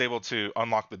yeah, I was able to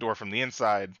unlock the door from the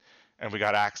inside and we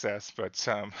got access, but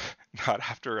not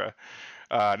after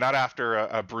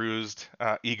a bruised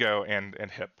ego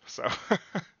and hip. So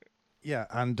Yeah,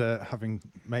 and having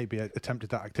maybe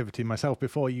attempted that activity myself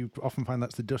before, you often find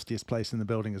that's the dustiest place in the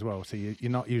building as well. So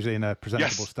you're not usually in a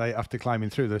presentable yes, state after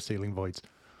climbing through those ceiling voids.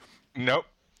 nope,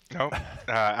 nope,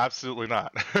 absolutely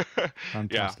not. Yeah.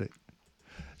 Fantastic.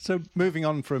 So moving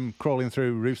on from crawling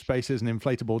through roof spaces and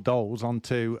inflatable dolls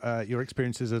onto your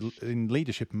experiences in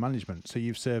leadership and management. So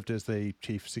you've served as the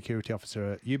Chief Security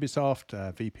Officer at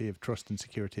Ubisoft, VP of Trust and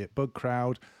Security at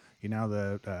BugCrowd. You're now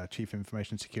the Chief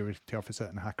Information Security Officer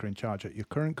and hacker in charge at your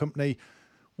current company.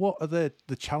 What are the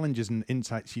challenges and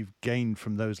insights you've gained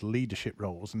from those leadership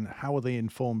roles, and how are they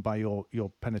informed by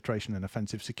your penetration and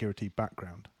offensive security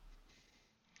background?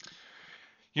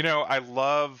 I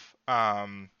love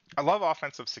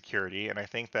offensive security, and I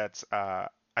think that's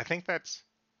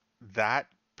that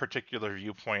particular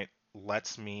viewpoint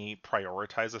lets me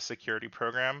prioritize a security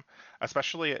program,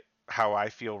 especially how I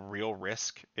feel real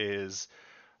risk is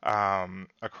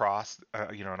across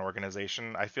an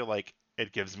organization. I feel like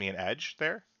it gives me an edge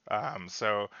there.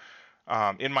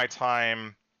 In my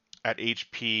time at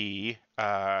HP,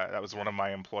 that was one of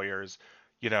my employers.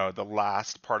 The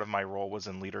last part of my role was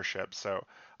in leadership. So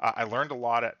I learned a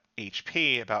lot at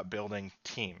HP about building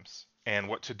teams and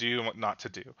what to do and what not to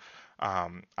do.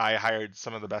 I hired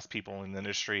some of the best people in the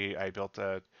industry. I built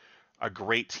a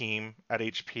great team at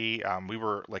HP. We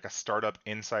were like a startup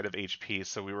inside of HP,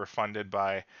 so we were funded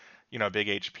by, big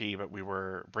HP, but we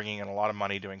were bringing in a lot of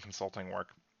money doing consulting work.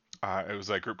 It was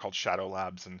a group called Shadow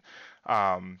Labs, and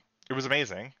it was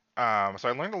amazing. So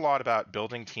I learned a lot about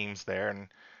building teams there,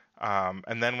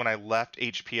 and then when I left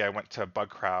HP, I went to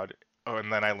BugCrowd,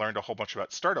 and then I learned a whole bunch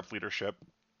about startup leadership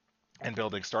and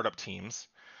building startup teams,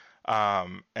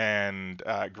 and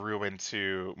grew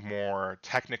into more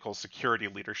technical security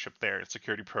leadership there, a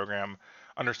security program,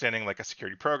 understanding like a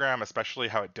security program, especially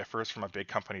how it differs from a big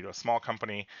company to a small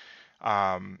company.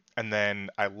 And then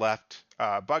I left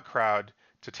BugCrowd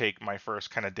to take my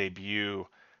first kind of debut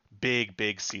big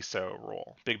CISO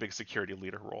role, big security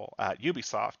leader role at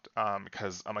Ubisoft,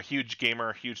 because I'm a huge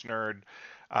gamer, huge nerd,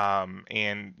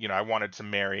 and I wanted to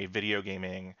marry video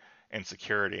gaming and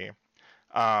security.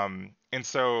 And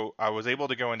so I was able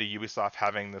to go into Ubisoft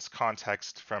having this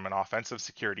context from an offensive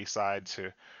security side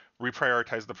to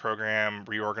reprioritize the program,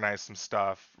 reorganize some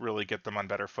stuff, really get them on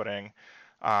better footing.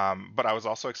 But I was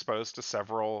also exposed to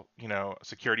several,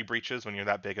 security breaches. When you're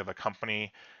that big of a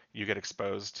company, you get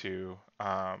exposed to,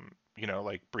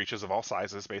 like breaches of all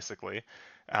sizes, basically,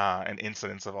 and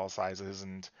incidents of all sizes,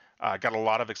 and got a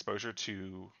lot of exposure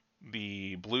to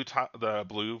the blue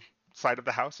side of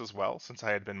the house as well. Since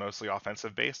I had been mostly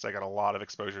offensive based, I got a lot of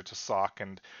exposure to SOC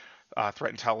and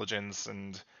threat intelligence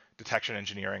and detection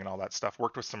engineering and all that stuff.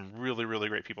 Worked with some really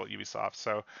great people at Ubisoft.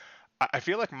 So I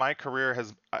feel like my career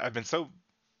I've been so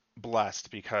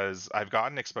blessed because I've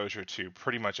gotten exposure to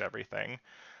pretty much everything.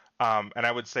 And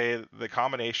I would say the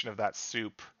combination of that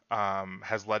soup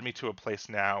has led me to a place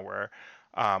now where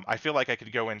I feel like I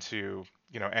could go into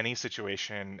any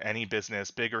situation, any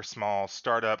business, big or small,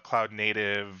 startup, cloud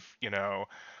native,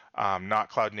 not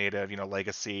cloud native,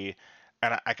 legacy,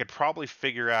 and I could probably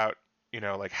figure out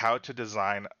like how to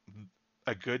design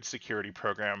a good security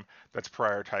program that's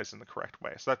prioritized in the correct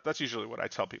way. So that's usually what I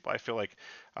tell people. I feel like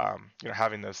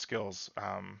having those skills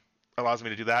allows me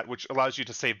to do that, which allows you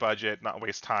to save budget, not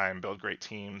waste time, build great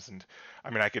teams. And I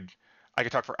mean, I could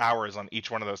talk for hours on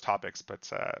each one of those topics, but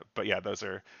yeah, those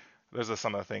are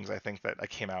some of the things I think that I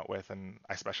came out with and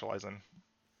I specialize in.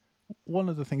 One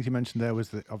of the things you mentioned there was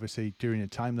that obviously during your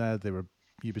time there, they were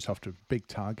Ubisoft a big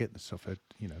target that suffered,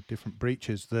 different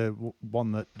breaches. The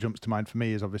one that jumps to mind for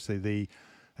me is obviously the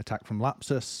attack from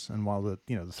Lapsus. And while the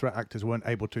threat actors weren't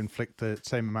able to inflict the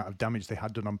same amount of damage they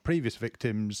had done on previous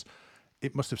victims,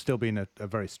 it must have still been a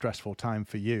very stressful time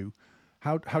for you.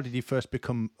 How did you first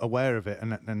become aware of it,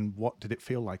 and what did it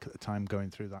feel like at the time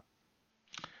going through that?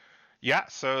 Yeah,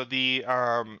 so the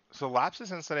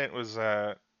Lapsus incident was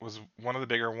one of the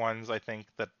bigger ones I think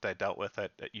that I dealt with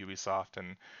at Ubisoft,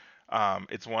 and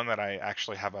it's one that I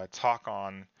actually have a talk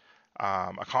on,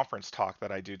 a conference talk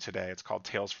that I do today. It's called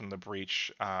Tales from the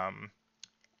Breach,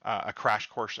 a crash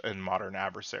course in modern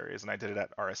adversaries, and I did it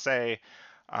at RSA,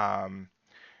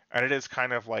 and it is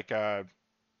kind of like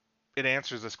it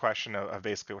answers this question of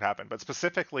basically what happened, but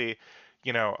specifically,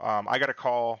 I got a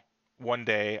call one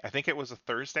day. I think it was a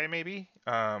Thursday, maybe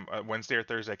a Wednesday or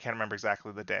Thursday. I can't remember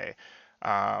exactly the day,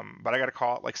 but I got a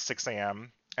call at like 6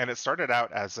 a.m. and it started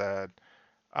out as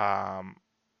um,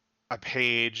 a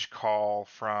page call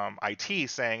from IT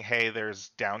saying, "Hey,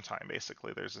 there's downtime.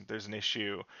 Basically, there's an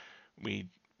issue. We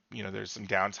there's some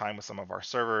downtime with some of our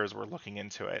servers. We're looking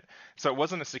into it. So it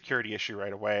wasn't a security issue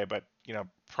right away, but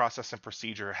process and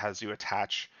procedure has you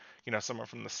attach someone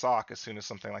from the SOC as soon as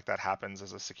something like that happens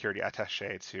as a security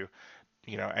attaché to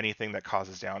anything that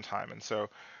causes downtime. And so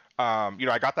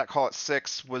I got that call at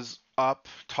 6, was up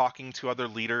talking to other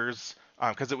leaders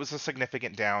because it was a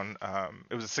significant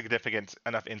it was a significant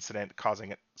enough incident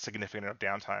causing significant enough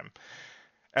downtime.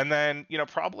 And then,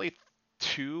 probably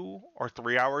 2 or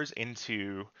 3 hours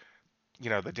into, the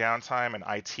downtime and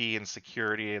IT and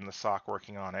security and the SOC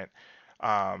working on it,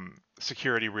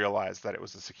 security realized that it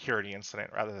was a security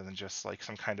incident rather than just like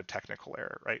some kind of technical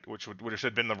error, right? Which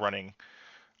have been the running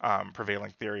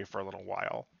prevailing theory for a little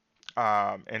while.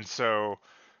 And so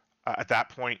at that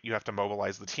point, you have to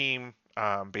mobilize the team.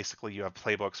 Basically, you have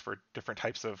playbooks for different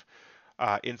types of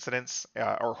incidents,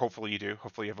 or hopefully you do.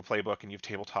 Hopefully you have a playbook and you've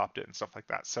tabletopped it and stuff like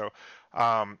that. So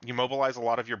you mobilize a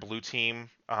lot of your blue team.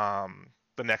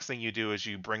 The next thing you do is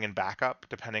you bring in backup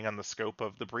depending on the scope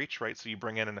of the breach, right? So you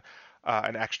bring in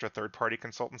an extra third-party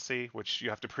consultancy, which you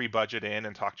have to pre-budget in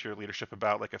and talk to your leadership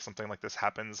about. Like if something like this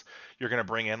happens, you're going to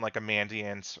bring in like a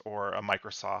Mandiant or a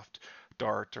Microsoft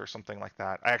Dart or something like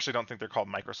that. I actually don't think they're called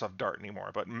Microsoft Dart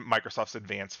anymore, but Microsoft's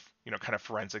advanced, kind of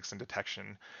forensics and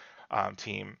detection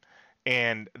team.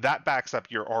 And that backs up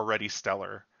your already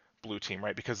stellar blue team,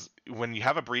 right? Because when you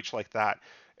have a breach like that,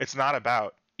 it's not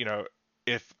about,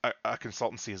 if a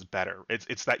consultancy is better.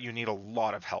 It's that you need a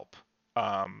lot of help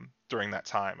during that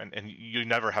time, and you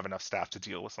never have enough staff to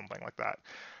deal with something like that.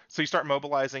 So you start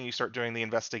mobilizing, you start doing the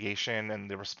investigation and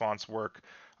the response work.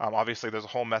 Obviously, there's a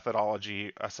whole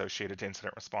methodology associated to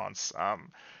incident response,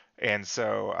 and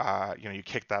so you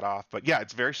kick that off. But yeah,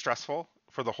 it's very stressful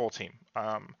for the whole team.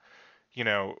 In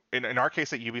our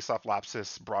case at Ubisoft,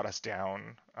 Lapsus brought us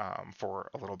down for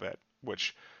a little bit,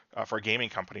 which for a gaming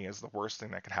company is the worst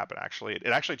thing that could happen. Actually, it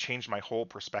actually changed my whole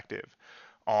perspective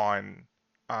on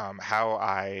how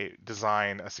I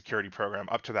design a security program.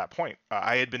 Up to that point,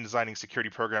 I had been designing security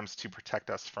programs to protect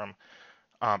us from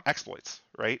exploits,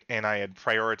 right? And I had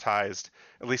prioritized,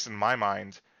 at least in my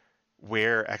mind,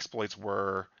 where exploits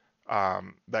were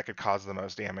that could cause the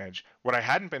most damage. What I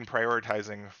hadn't been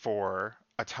prioritizing for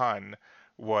a ton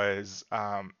was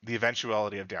the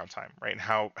eventuality of downtime, right? And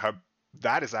how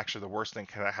that is actually the worst thing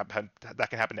that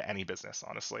can happen to any business,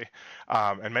 honestly.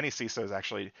 And many CISOs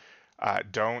actually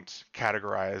don't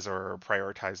categorize or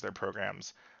prioritize their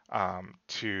programs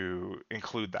to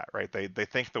include that, right? They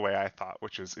think the way I thought,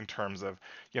 which is in terms of,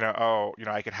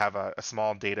 I could have a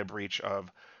small data breach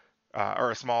of,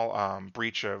 or a small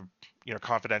breach of,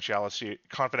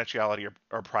 confidentiality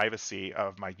or privacy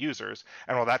of my users.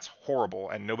 And while that's horrible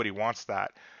and nobody wants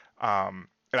that,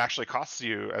 it actually costs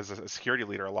you as a security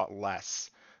leader a lot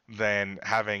less than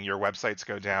having your websites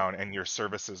go down and your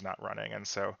services not running. And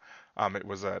so it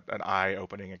was an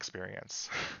eye-opening experience.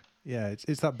 Yeah,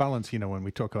 it's that balance, when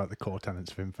we talk about the core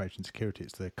tenets of information security,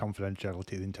 it's the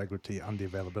confidentiality, the integrity, and the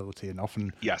availability. And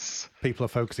often yes, people are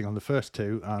focusing on the first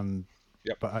two,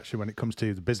 yep. But actually when it comes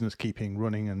to the business keeping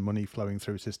running and money flowing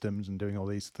through systems and doing all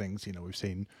these things, we've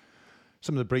seen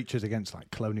some of the breaches against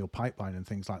like Colonial Pipeline and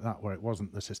things like that, where it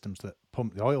wasn't the systems that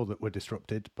pumped the oil that were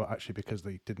disrupted, but actually because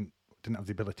they didn't have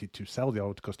the ability to sell the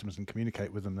oil to customers and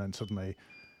communicate with them, then suddenly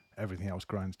everything else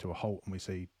grinds to a halt and we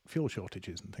see fuel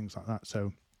shortages and things like that.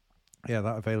 So yeah,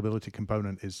 that availability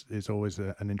component is always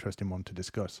an interesting one to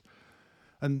discuss.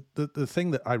 And the thing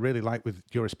that I really like with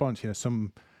your response,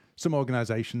 some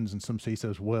organizations and some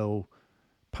CISOs will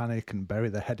panic and bury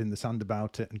their head in the sand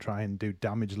about it and try and do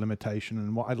damage limitation.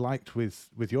 And what I liked with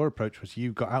your approach was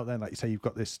you got out there, like you say, you've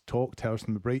got this talk, Tales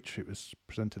from the Breach. It was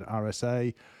presented at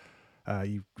RSA.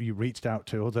 You reached out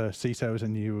to other CISOs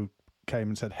and you came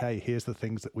and said, hey, here's the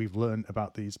things that we've learned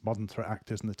about these modern threat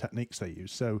actors and the techniques they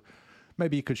use. So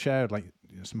maybe you could share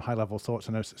some high level thoughts.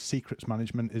 I know secrets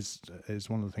management is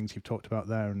one of the things you've talked about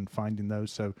there and finding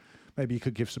those. So maybe you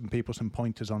could give some people some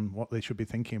pointers on what they should be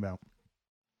thinking about.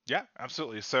 Yeah,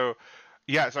 absolutely. So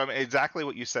exactly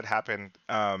what you said happened.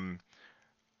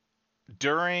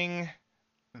 During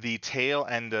the tail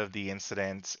end of the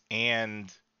incident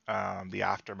and the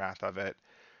aftermath of it,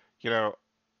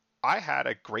 I had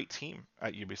a great team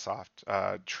at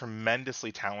Ubisoft,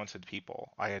 tremendously talented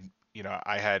people. I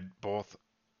had both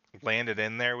landed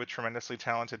in there with tremendously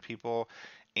talented people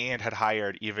and had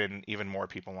hired even more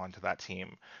people onto that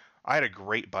team. I had a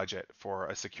great budget for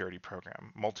a security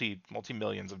program,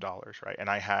 multi-millions of dollars, right? And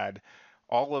I had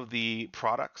all of the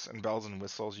products and bells and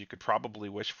whistles you could probably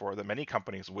wish for that many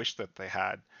companies wish that they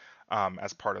had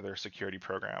as part of their security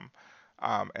program.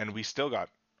 And we still got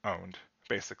owned,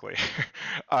 basically.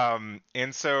 And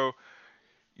so,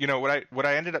 what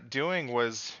I ended up doing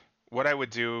was what I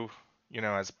would do,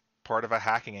 as part of a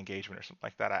hacking engagement or something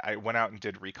like that, I went out and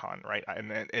did recon, right?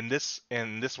 And in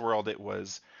this world, it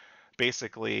was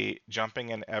basically jumping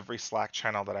in every Slack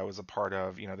channel that I was a part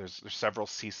of. There's several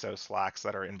CISO Slacks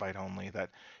that are invite only that,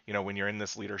 when you're in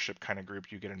this leadership kind of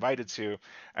group, you get invited to,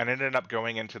 and I ended up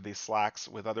going into these Slacks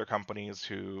with other companies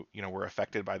who, were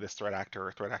affected by this threat actor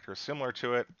or threat actors similar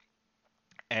to it,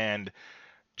 and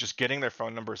just getting their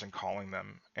phone numbers and calling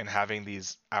them and having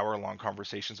these hour-long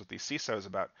conversations with these CISOs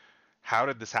about how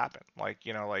did this happen? Like,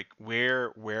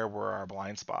 where were our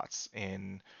blind spots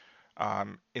in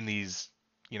these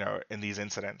in these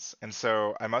incidents? And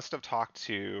so I must have talked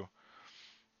to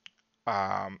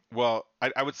well,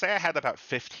 I would say I had about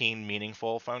 15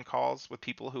 meaningful phone calls with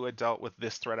people who had dealt with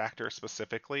this threat actor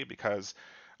specifically, because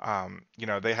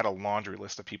they had a laundry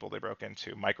list of people they broke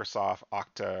into: Microsoft,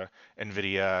 Okta,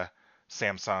 Nvidia,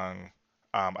 Samsung,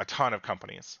 a ton of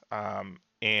companies,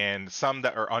 and some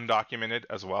that are undocumented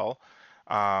as well.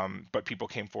 But people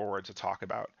came forward to talk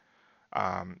about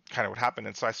kind of what happened.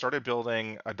 And so I started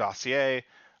building a dossier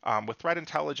with threat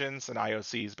intelligence and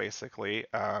IOCs, basically,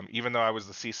 even though I was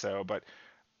the CISO. But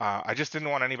I just didn't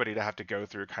want anybody to have to go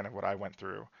through kind of what I went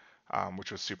through,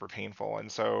 which was super painful.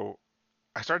 And so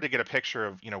I started to get a picture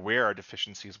of, where our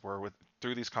deficiencies were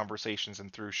through these conversations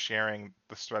and through sharing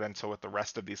the threat intel with the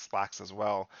rest of these Slacks as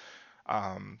well.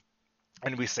 Um,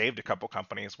 and we saved a couple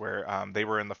companies where they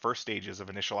were in the first stages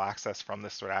of initial access from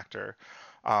this threat actor.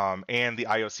 And the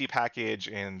IOC package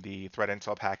and the threat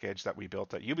intel package that we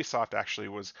built at Ubisoft actually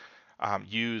was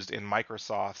used in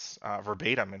Microsoft's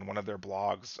verbatim in one of their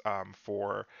blogs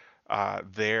for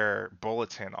their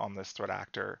bulletin on this threat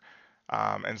actor.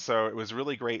 And so it was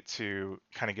really great to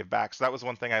kind of give back. So that was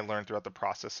one thing I learned throughout the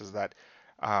process, is that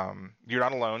you're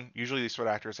not alone. Usually these threat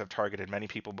actors have targeted many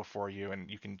people before you, and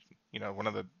you can, one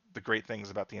of the great things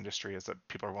about the industry is that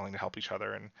people are willing to help each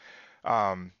other.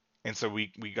 And so we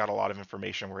got a lot of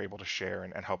information we're able to share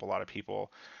and help a lot of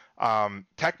people.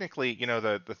 Technically,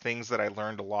 the things that I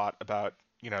learned a lot about,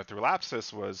 through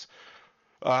Lapsus was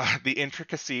the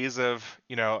intricacies of,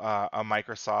 a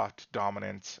Microsoft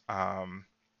dominant,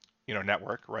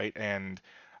 network, right? And,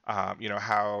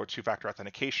 how two-factor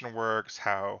authentication works,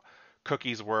 how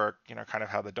cookies work, kind of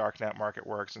how the darknet market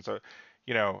works. And so,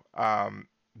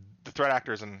 the threat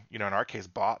actors, in our case,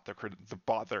 bought the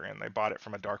bot they're in. They bought it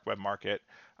from a dark web market.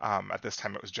 At this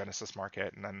time, it was Genesis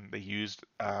Market, and then they used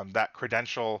that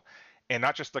credential, and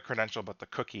not just the credential, but the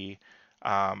cookie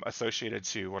associated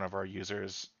to one of our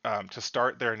users to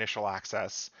start their initial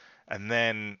access. And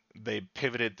then they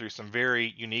pivoted through some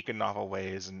very unique and novel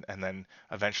ways, and then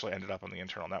eventually ended up on the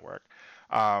internal network.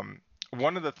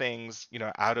 One of the things,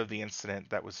 out of the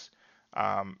incident that was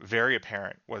very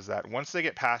apparent was that once they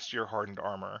get past your hardened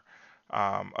armor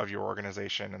of your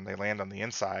organization and they land on the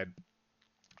inside,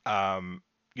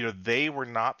 they were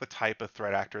not the type of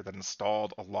threat actor that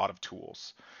installed a lot of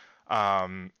tools.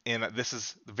 And this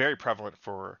is very prevalent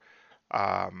for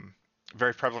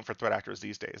threat actors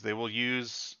these days. They will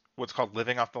use what's called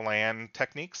living off the land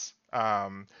techniques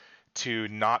to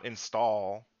not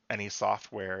install any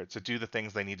software to do the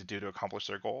things they need to do to accomplish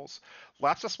their goals.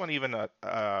 Lapsus went even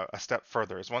a step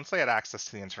further. Is once they had access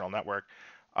to the internal network,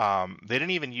 they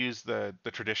didn't even use the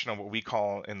traditional, what we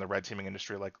call in the red teaming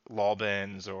industry, like lol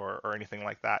bins or anything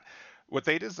like that. What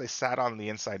they did is they sat on the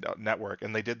inside network,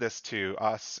 and they did this to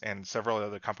us and several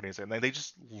other companies, and they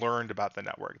just learned about the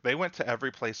network. They went to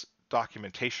every place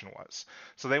documentation was.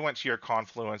 So they went to your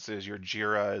Confluences, your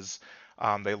Jiras.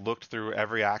 They looked through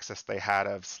every access they had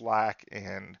of Slack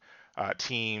and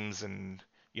Teams and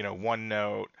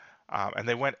OneNote, and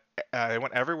they went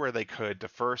everywhere they could to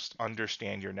first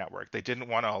understand your network. They didn't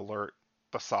want to alert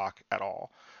the SOC at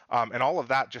all. And all of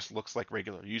that just looks like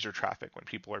regular user traffic when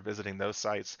people are visiting those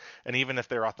sites. And even if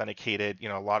they're authenticated,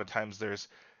 a lot of times there's,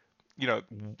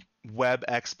 web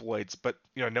exploits, but,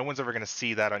 no one's ever going to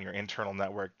see that on your internal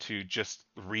network to just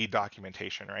read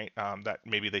documentation, right? That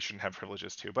maybe they shouldn't have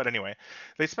privileges to. But anyway,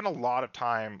 they spent a lot of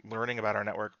time learning about our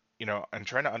network, and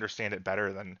trying to understand it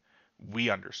better than we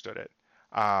understood it.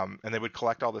 And they would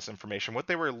collect all this information. What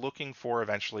they were looking for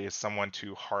eventually is someone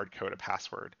to hard code a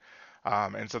password.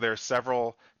 And so there are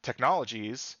several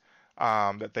technologies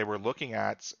that they were looking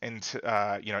at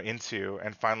into,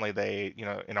 and finally they,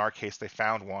 in our case, they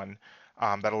found one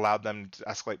that allowed them to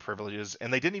escalate privileges,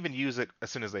 and they didn't even use it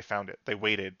as soon as they found it. They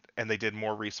waited and they did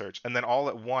more research, and then all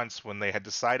at once, when they had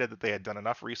decided that they had done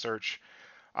enough research,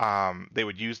 they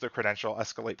would use their credential,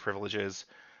 escalate privileges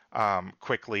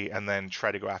quickly, and then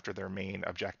try to go after their main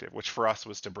objective, which for us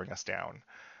was to bring us down.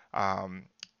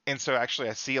 And so actually,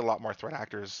 I see a lot more threat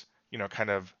actors, kind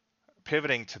of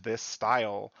pivoting to this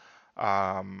style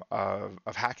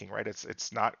of hacking, right?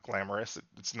 It's not glamorous.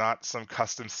 It's not some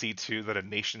custom C2 that a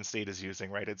nation state is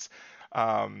using, right? It's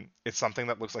something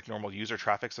that looks like normal user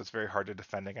traffic, so it's very hard to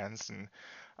defend against. And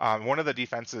one of the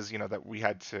defenses, that we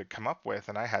had to come up with,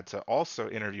 and I had to also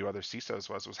interview other CISOs,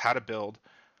 was how to build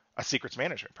a secrets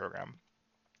management program,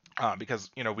 because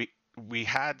we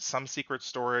had some secret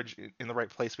storage in the right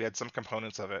place. We had some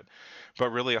components of it,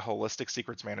 but really a holistic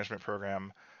secrets management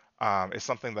program is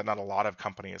something that not a lot of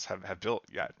companies have built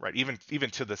yet, right? Even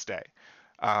to this day.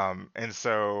 And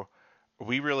so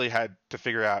we really had to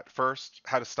figure out first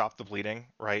how to stop the bleeding,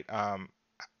 right?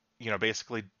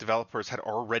 Basically developers had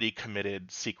already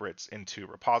committed secrets into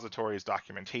repositories,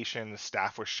 documentation, the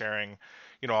staff was sharing,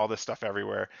 all this stuff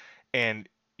everywhere. And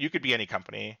you could be any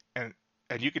company and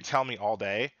you could tell me all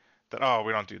day that, oh,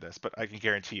 we don't do this, but I can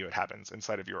guarantee you it happens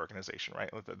inside of your organization, right?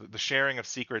 The sharing of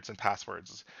secrets and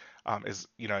passwords is,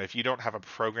 if you don't have a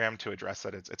program to address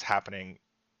that, it's happening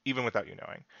even without you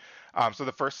knowing. So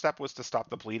the first step was to stop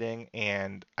the bleeding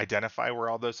and identify where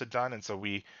all those had done. And so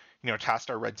we, tasked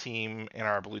our red team and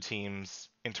our blue teams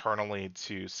internally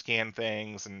to scan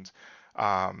things. And,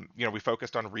 we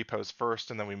focused on repos first,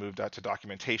 and then we moved out to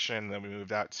documentation. And then we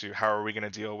moved out to how are we going to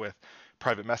deal with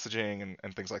private messaging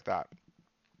and things like that.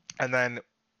 And then,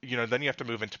 then you have to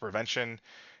move into prevention,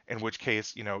 in which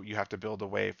case, you have to build a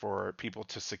way for people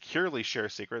to securely share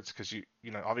secrets because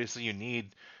obviously you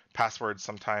need passwords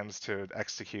sometimes to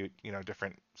execute,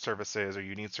 different services, or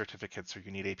you need certificates, or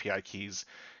you need API keys,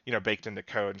 baked into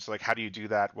code. And so like, how do you do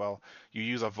that? Well, you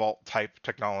use a vault type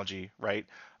technology, right?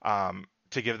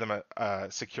 To give them a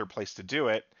secure place to do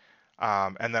it.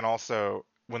 And then also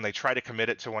when they try to commit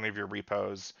it to one of your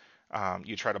repos,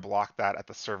 you try to block that at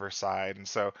the server side. And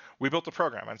so we built a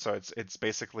program. And so it's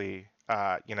basically,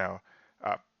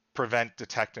 prevent,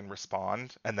 detect, and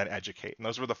respond, and then educate. And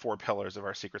those were the 4 pillars of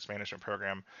our secrets management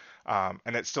program.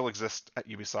 And it still exists at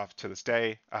Ubisoft to this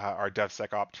day. Our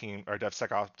DevSecOps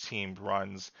team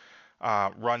runs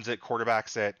it,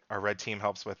 quarterbacks it. Our red team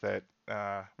helps with it.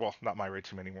 Well, not my red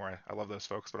team anymore. I love those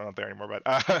folks, but I'm not there anymore.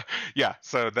 But yeah,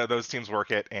 so those teams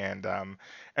work it, and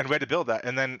we had to build that.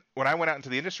 And then when I went out into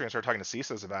the industry and started talking to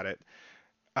CISOs about it,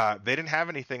 they didn't have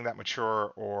anything that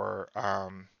mature or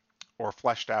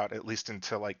fleshed out, at least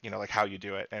until like how you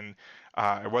do it. And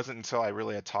it wasn't until I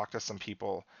really had talked to some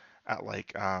people at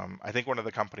I think one of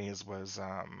the companies was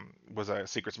a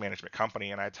secrets management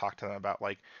company, and I talked to them about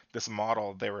like this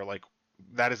model. They were like,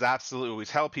 that is absolutely what we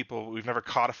tell people. We've never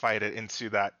codified it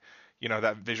into that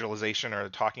that visualization or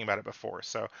talking about it before.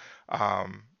 So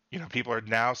people are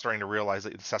now starting to realize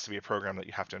that this has to be a program that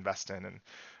you have to invest in, and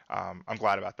I'm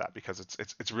glad about that because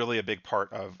it's really a big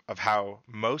part of how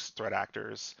most threat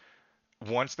actors,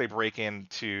 once they break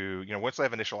into, once they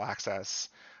have initial access,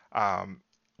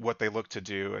 what they look to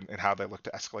do and how they look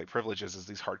to escalate privileges is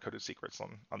these hard-coded secrets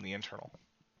on the internal.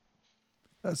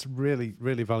 That's really,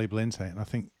 really valuable insight. And I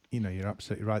think, you're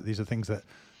absolutely right. These are things that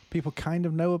people kind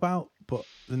of know about, but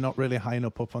they're not really high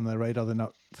enough up on their radar. They're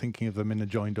not thinking of them in a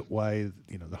joined up way.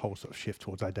 The whole sort of shift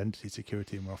towards identity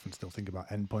security, and we're often still thinking about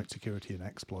endpoint security and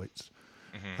exploits,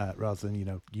 rather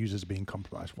than, users being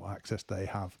compromised, what access they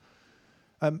have.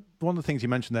 One of the things you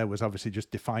mentioned there was obviously just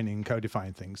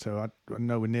codifying things. So I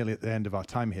know we're nearly at the end of our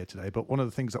time here today, but one of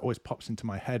the things that always pops into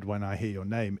my head when I hear your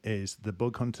name is the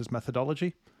bug hunters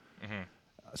methodology. Mm-hmm.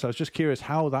 So I was just curious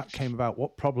how that came about,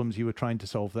 what problems you were trying to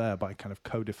solve there by kind of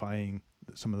codifying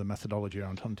some of the methodology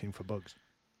around hunting for bugs.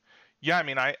 Yeah, I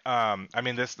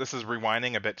mean, this is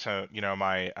rewinding a bit to,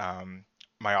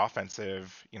 my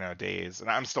offensive, days, and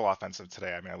I'm still offensive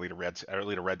today. I mean, I lead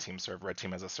a red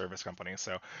team as a service company.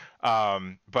 So,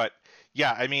 but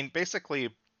yeah, I mean, basically,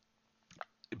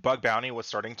 bug bounty was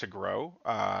starting to grow.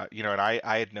 And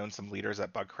I had known some leaders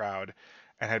at BugCrowd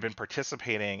and had been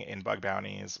participating in bug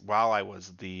bounties while I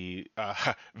was the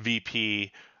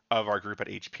VP of our group at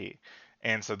HP.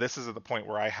 And so this is at the point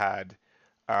where I had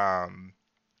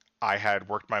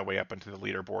worked my way up into the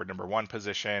leaderboard #1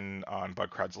 position on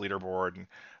BugCrowd's leaderboard,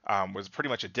 and was pretty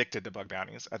much addicted to bug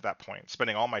bounties at that point,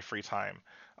 spending all my free time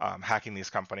hacking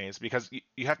these companies. Because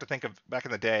you have to think of back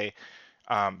in the day,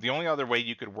 the only other way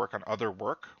you could work on other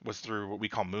work was through what we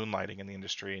call moonlighting in the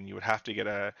industry, and you would have to get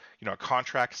a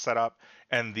contract set up.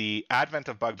 And the advent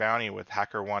of bug bounty with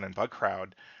HackerOne and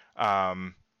BugCrowd,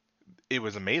 it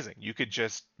was amazing. You could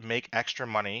just make extra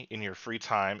money in your free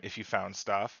time if you found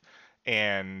stuff.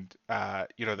 And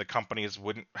the companies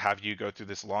wouldn't have you go through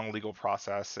this long legal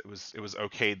process. It was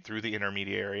okayed through the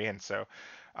intermediary, and so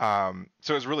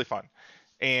it was really fun.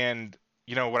 And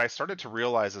what I started to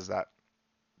realize is that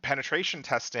penetration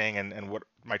testing and what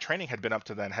my training had been up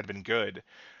to then had been good,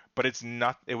 but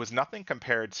it was nothing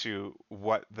compared to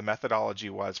what the methodology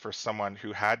was for someone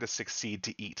who had to succeed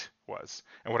to eat was.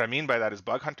 And what I mean by that is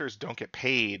bug hunters don't get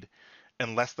paid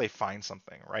unless they find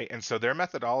something, right? And so their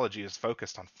methodology is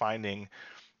focused on finding,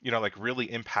 like really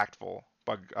impactful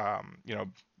bug,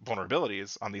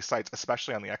 vulnerabilities on these sites,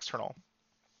 especially on the external.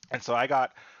 And so I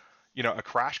got, a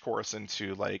crash course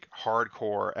into like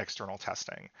hardcore external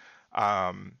testing.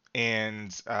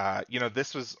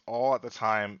 This was all at the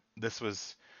time, this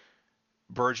was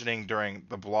burgeoning during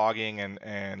the blogging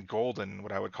and golden,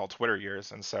 what I would call Twitter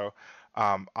years. And so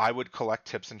I would collect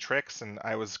tips and tricks, and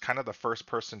I was kind of the first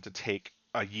person to take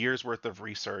a year's worth of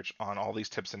research on all these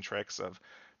tips and tricks of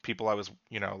people I was,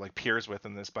 like peers with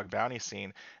in this bug bounty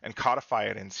scene, and codify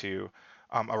it into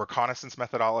a reconnaissance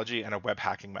methodology and a web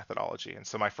hacking methodology. And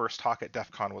so my first talk at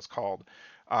DEF CON was called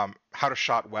How to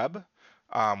Shot Web,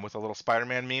 with a little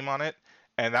Spider-Man meme on it.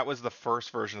 And that was the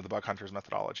first version of the bug hunters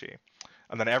methodology.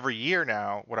 And then every year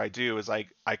now, what I do is I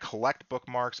collect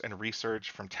bookmarks and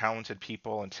research from talented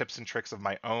people and tips and tricks of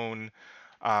my own,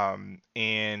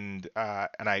 and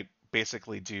I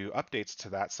basically do updates to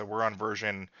that. So we're on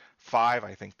version 5,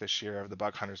 I think, this year of the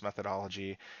bug hunters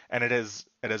methodology, and it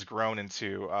has grown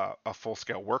into a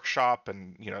full-scale workshop,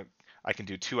 and I can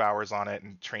do 2 hours on it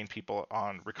and train people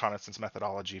on reconnaissance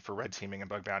methodology for red teaming and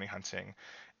bug bounty hunting,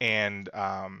 and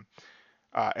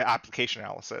application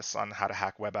analysis on how to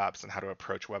hack web apps and how to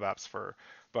approach web apps for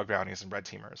bug bounties and red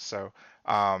teamers. So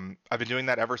I've been doing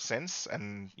that ever since,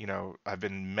 and I've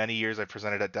been many years. I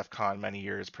presented at DEF CON, many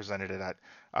years presented it at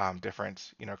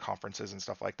different conferences and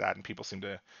stuff like that, and people seem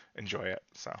to enjoy it.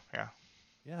 So yeah.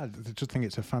 Yeah, I just think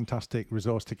it's a fantastic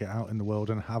resource to get out in the world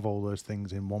and have all those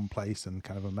things in one place, and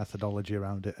kind of a methodology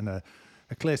around it, and a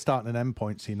clear start and an end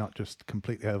point, so you're not just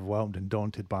completely overwhelmed and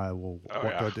daunted by, well,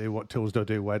 what do I do? What tools do I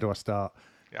do? Where do I start?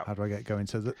 Yeah. How do I get going?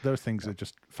 So those things are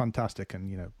just fantastic,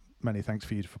 and many thanks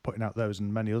for you for putting out those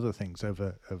and many other things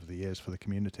over the years for the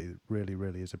community. It really,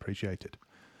 really is appreciated.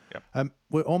 Yep.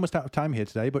 We're almost out of time here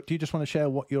today, but do you just want to share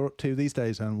what you're up to these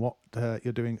days and what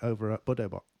you're doing over at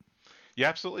BuddoBot? Yeah,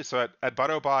 absolutely. So at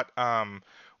BuddoBot,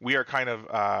 we are kind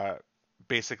of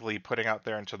basically putting out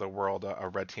there into the world a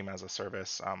red team as a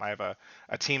service. I have a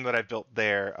team that I've built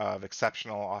there of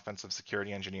exceptional offensive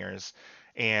security engineers,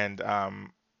 and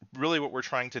really what we're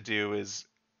trying to do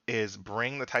is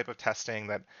bring the type of testing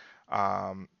that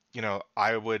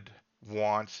I would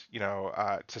want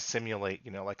to simulate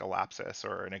like a Lapsus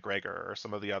or an egregor or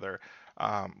some of the other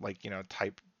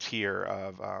type tier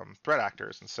of threat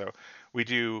actors. And so we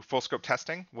do full scope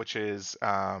testing, which is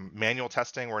manual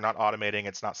testing. We're not automating,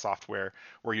 it's not software.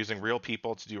 We're using real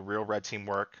people to do real red team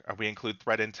work. We include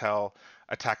threat intel,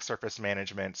 attack surface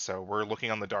management. So we're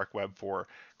looking on the dark web for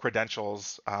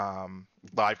credentials,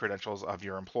 live credentials of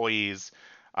your employees.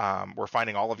 We're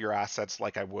finding all of your assets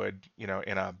like I would, in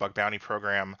a bug bounty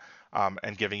program,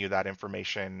 and giving you that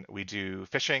information. We do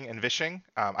phishing and vishing.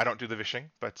 I don't do the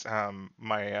vishing, but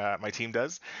my team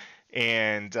does,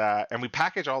 and we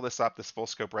package all this up, this full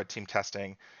scope red team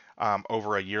testing,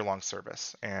 over a year-long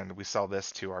service, and we sell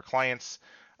this to our clients,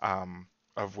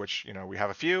 of which we have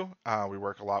a few. We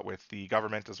work a lot with the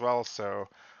government as well, so.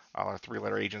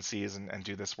 3-letter agencies and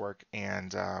do this work,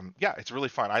 and it's really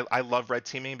fun. I love red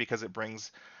teaming because it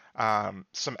brings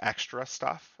some extra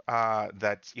stuff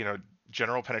that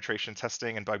general penetration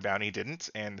testing and bug bounty didn't,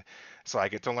 and so I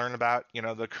get to learn about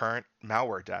the current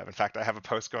malware dev. In fact, I have a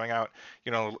post going out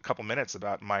a couple minutes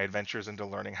about my adventures into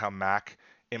learning how Mac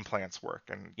implants work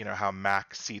and how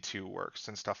Mac C2 works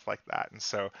and stuff like that. And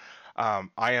so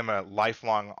I am a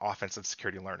lifelong offensive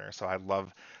security learner, so I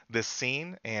love this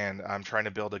scene, and I'm trying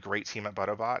to build a great team at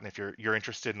BuddoBot. And if you're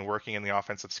interested in working in the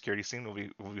offensive security scene, we'll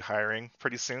be hiring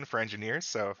pretty soon for engineers.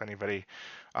 So if anybody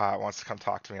wants to come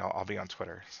talk to me, I'll be on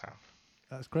Twitter. So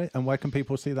that's great. And where can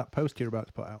people see that post you're about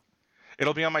to put out?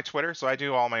 It'll be on my Twitter, so I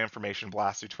do all my information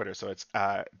blast through Twitter. So it's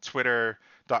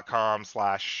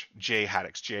twitter.com/jhaddix,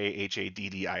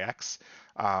 JHADDIX.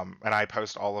 And I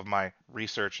post all of my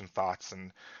research and thoughts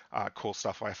and cool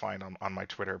stuff I find on my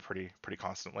Twitter pretty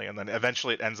constantly. And then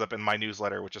eventually it ends up in my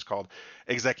newsletter, which is called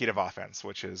Executive Offense,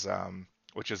 which is an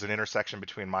intersection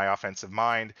between my offensive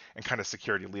mind and kind of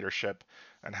security leadership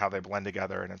and how they blend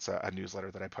together. And it's a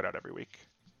newsletter that I put out every week.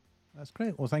 That's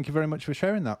great. Well, thank you very much for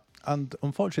sharing that. And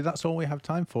unfortunately, that's all we have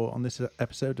time for on this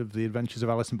episode of The Adventures of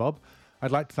Alice and Bob.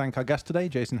 I'd like to thank our guest today,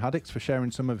 Jason Haddix, for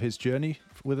sharing some of his journey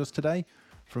with us today,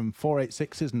 from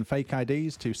 486s and fake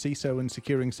IDs to CISO and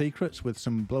securing secrets with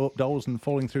some blow-up dolls and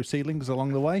falling through ceilings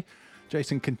along the way.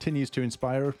 Jason continues to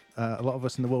inspire a lot of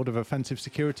us in the world of offensive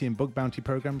security and bug bounty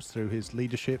programs through his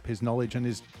leadership, his knowledge,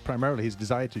 and primarily his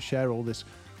desire to share all this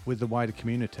with the wider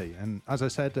community. And as I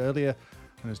said earlier,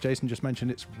 And as Jason just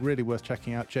mentioned, it's really worth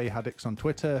checking out Jay Haddix on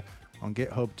Twitter, on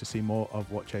GitHub to see more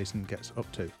of what Jason gets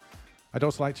up to. I'd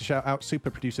also like to shout out super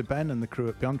producer Ben and the crew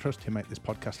at Beyond Trust who make this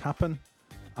podcast happen.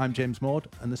 I'm James Maud,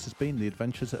 and this has been The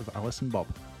Adventures of Alice and Bob.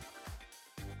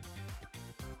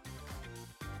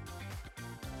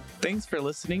 Thanks for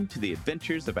listening to the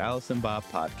Adventures of Alice and Bob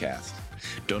podcast.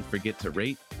 Don't forget to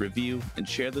rate, review, and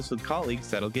share this with colleagues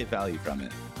that'll get value from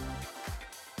it.